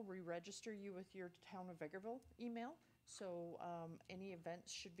council, we register you with your Town of Vegreville email. So, any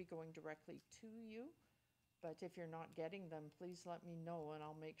events should be going directly to you. But if you're not getting them, please let me know, and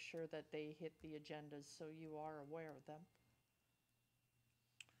I'll make sure that they hit the agendas so you are aware of them.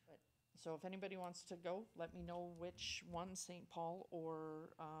 But, so if anybody wants to go, let me know which one, St. Paul or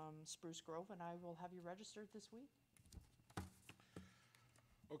Spruce Grove, and I will have you registered this week.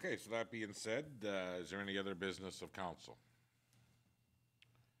 Okay, so that being said, is there any other business of council?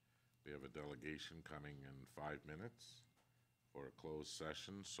 We have a delegation coming in 5 minutes for a closed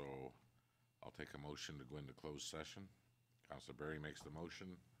session, so I'll take a motion to go into closed session. Councilor Berry makes the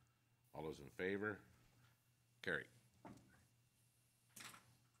motion. All those in favor? Carry.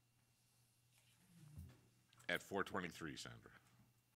 At 4:23, Sandra.